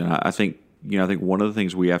question. I think one of the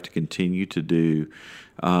things we have to continue to do,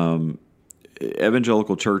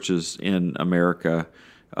 evangelical churches in America,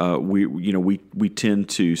 we tend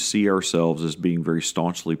to see ourselves as being very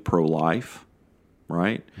staunchly pro-life,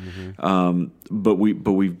 right? Mm-hmm. But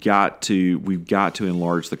we've got to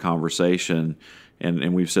enlarge the conversation,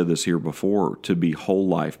 and we've said this here before, to be whole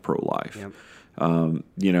life pro-life. Yep.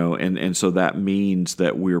 And so that means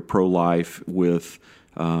that we're pro-life with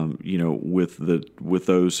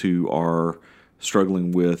those who are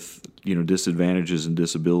struggling with disadvantages and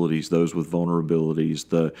disabilities, those with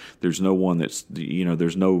vulnerabilities. There's no one that's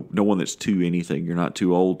there's no one that's too anything. You're not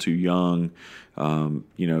too old, too young,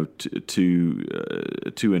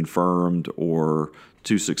 too infirmed or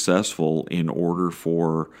too successful in order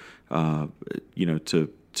for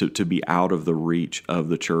to be out of the reach of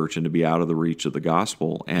the church and to be out of the reach of the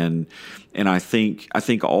gospel. And I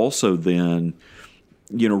think also then,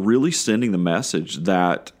 really sending the message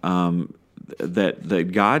that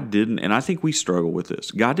that God didn't, and I think we struggle with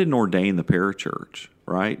this. God didn't ordain the parachurch,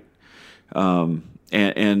 right?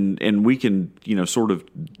 And we can sort of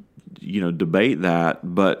debate that,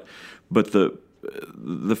 but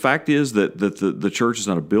the fact is that the church is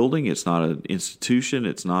not a building, it's not an institution,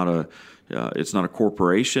 it's not a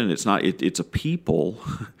corporation. It's a people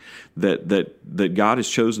that God has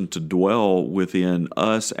chosen to dwell within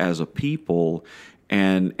us as a people,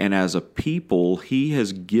 and as a people, He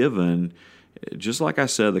has given, just like I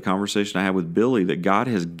said, the conversation I had with Billy, that God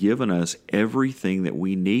has given us everything that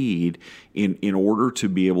we need in order to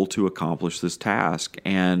be able to accomplish this task.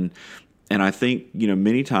 And I think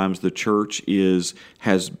many times the church has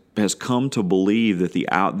come to believe that the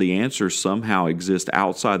answers somehow exist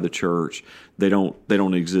outside the church. They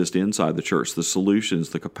don't exist inside the church. The solutions,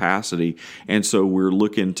 the capacity, and so we're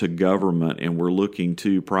looking to government, and we're looking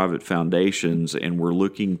to private foundations, and we're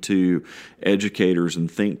looking to educators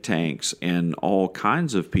and think tanks and all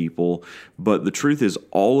kinds of people. But the truth is,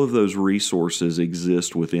 all of those resources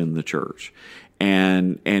exist within the church.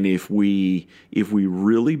 And if we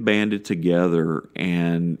really banded together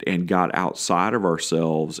and got outside of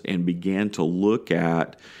ourselves and began to look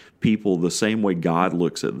at people the same way God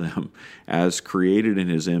looks at them, as created in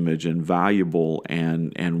His image and valuable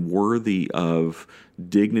and worthy of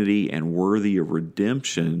dignity and worthy of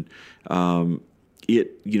redemption,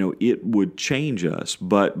 it would change us.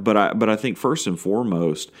 But I think first and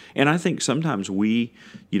foremost, and I think sometimes we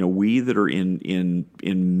that are in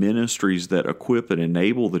ministries that equip and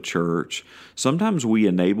enable the church, sometimes we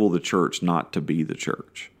enable the church not to be the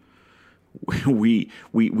church. We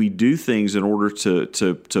do things in order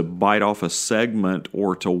to bite off a segment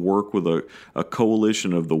or to work with a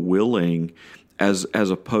coalition of the willing, as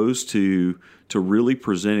opposed to really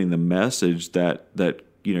presenting the message that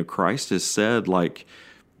Christ has said, like,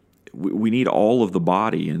 we need all of the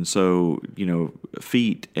body, and so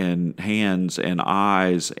feet and hands and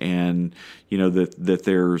eyes, and that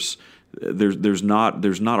there's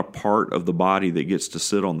not a part of the body that gets to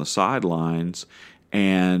sit on the sidelines,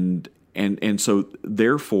 and so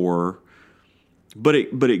therefore, but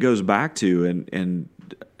it goes back to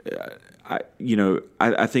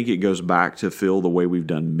I think it goes back to, Phil, the way we've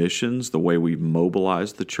done missions, the way we've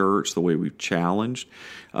mobilized the church, the way we've challenged,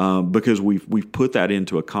 because we've put that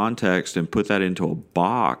into a context and put that into a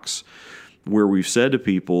box where we've said to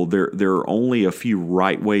people, there are only a few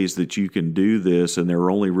right ways that you can do this, and there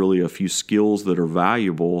are only really a few skills that are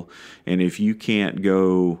valuable, and if you can't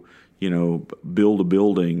go, build a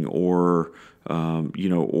building or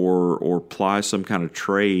apply some kind of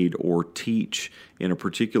trade or teach in a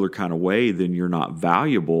particular kind of way, then you're not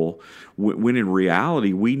valuable. When in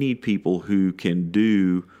reality, we need people who can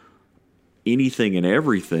do anything and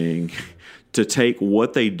everything to take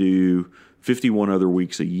what they do 51 other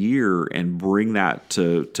weeks a year and bring that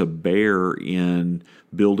to bear in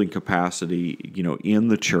building capacity, in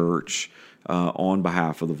the church on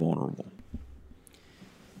behalf of the vulnerable.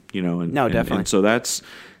 Definitely. And so that's,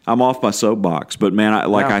 I'm off my soapbox, but man,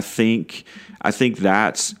 I think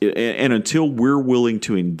that's, and until we're willing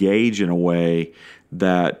to engage in a way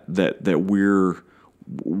that we're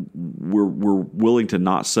willing to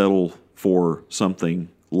not settle for something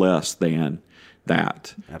less than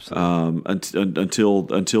that. Absolutely.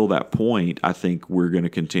 Until that point, I think we're going to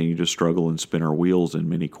continue to struggle and spin our wheels in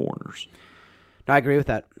many corners. No, I agree with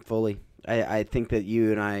that fully. I think that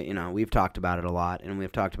you and I, we've talked about it a lot, and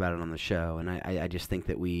we've talked about it on the show, and I just think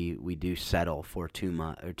that we do settle for too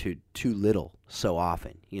much or too little so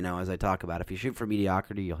often. As I talk about, if you shoot for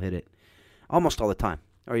mediocrity, you'll hit it almost all the time,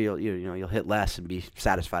 or you'll hit less and be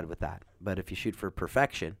satisfied with that. But if you shoot for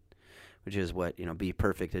perfection, which is what be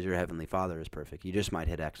perfect as your heavenly Father is perfect, you just might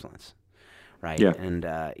hit excellence, right? Yeah. And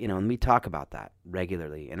and we talk about that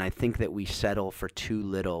regularly, and I think that we settle for too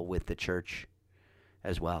little with the church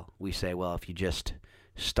as well. We say, well, if you just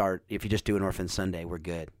do an Orphan Sunday, we're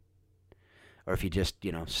good. Or if you just,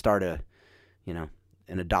 start an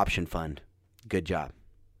adoption fund, good job.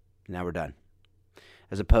 Now we're done.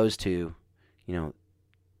 As opposed to,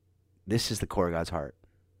 this is the core of God's heart.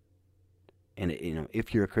 And,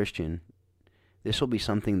 if you're a Christian, this will be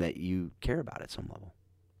something that you care about at some level.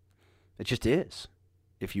 It just is.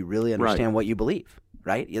 If you really understand what you believe,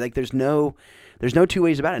 right? Like there's no two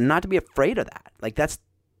ways about it. And not to be afraid of that. Like that's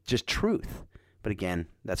just truth. But again,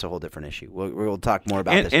 that's a whole different issue. We'll talk more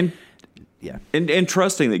about this. And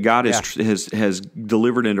trusting that God has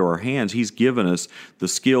delivered into our hands. He's given us the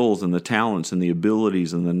skills and the talents and the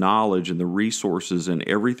abilities and the knowledge and the resources and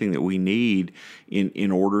everything that we need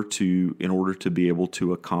in order to be able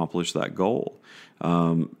to accomplish that goal.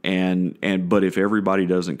 But if everybody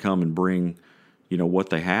doesn't come and bring what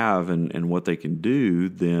they have and what they can do,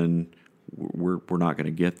 then we're not going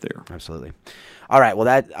to get there. Absolutely. All right. Well,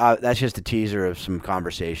 that's just a teaser of some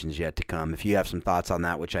conversations yet to come. If you have some thoughts on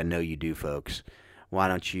that, which I know you do, folks, why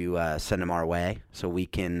don't you send them our way so we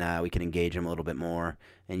can engage them a little bit more,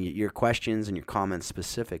 and your questions and your comments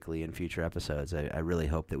specifically in future episodes. I really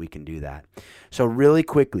hope that we can do that. So really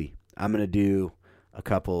quickly, I'm going to do a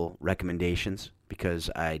couple recommendations because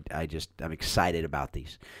I'm excited about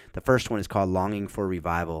these. The first one is called Longing for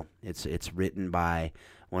Revival. It's written by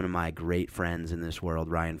one of my great friends in this world,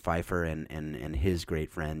 Ryan Pfeiffer, and his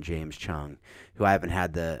great friend, James Chung, who I haven't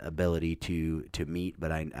had the ability to meet,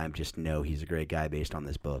 but I just know he's a great guy based on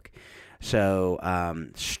this book. So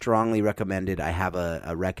strongly recommended. I have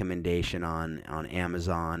a recommendation on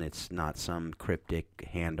Amazon. It's not some cryptic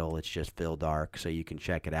handle. It's just Phil Dark, so you can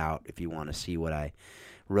check it out if you want to see what I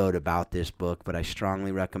wrote about this book, but I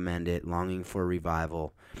strongly recommend it, Longing for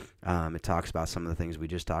Revival. It talks about some of the things we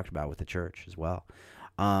just talked about with the church as well.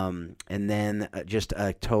 And then just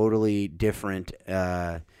a totally different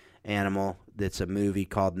animal that's a movie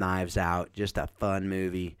called Knives Out, just a fun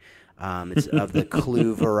movie. It's of the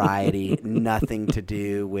Clue variety, nothing to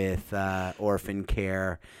do with orphan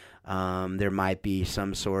care. There might be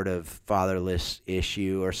some sort of fatherless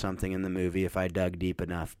issue or something in the movie if I dug deep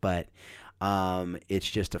enough, but It's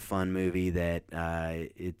just a fun movie that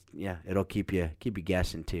it'll keep you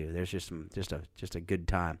guessing too. There's just a good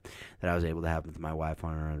time that I was able to have with my wife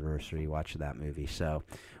on our anniversary watching that movie. So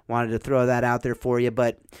wanted to throw that out there for you.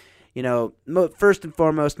 But first and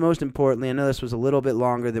foremost, most importantly, I know this was a little bit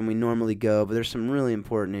longer than we normally go, but there's some really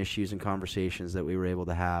important issues and conversations that we were able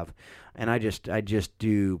to have. And I just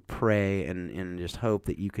do pray and just hope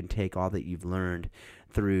that you can take all that you've learned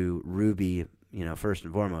through Ruby, first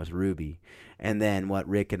and foremost, Ruby, and then what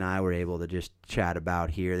Rick and I were able to just chat about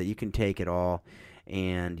here, that you can take it all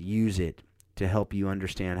and use it to help you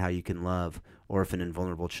understand how you can love orphan and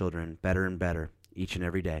vulnerable children better and better each and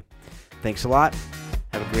every day. Thanks a lot.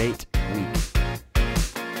 Have a great week.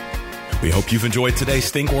 We hope you've enjoyed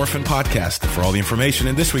today's Think Orphan podcast. For all the information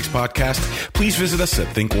in this week's podcast, please visit us at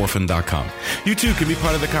thinkorphan.com. You too can be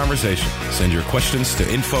part of the conversation. Send your questions to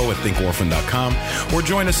info@thinkorphan.com or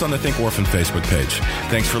join us on the Think Orphan Facebook page.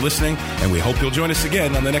 Thanks for listening, and we hope you'll join us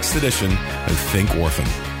again on the next edition of Think Orphan.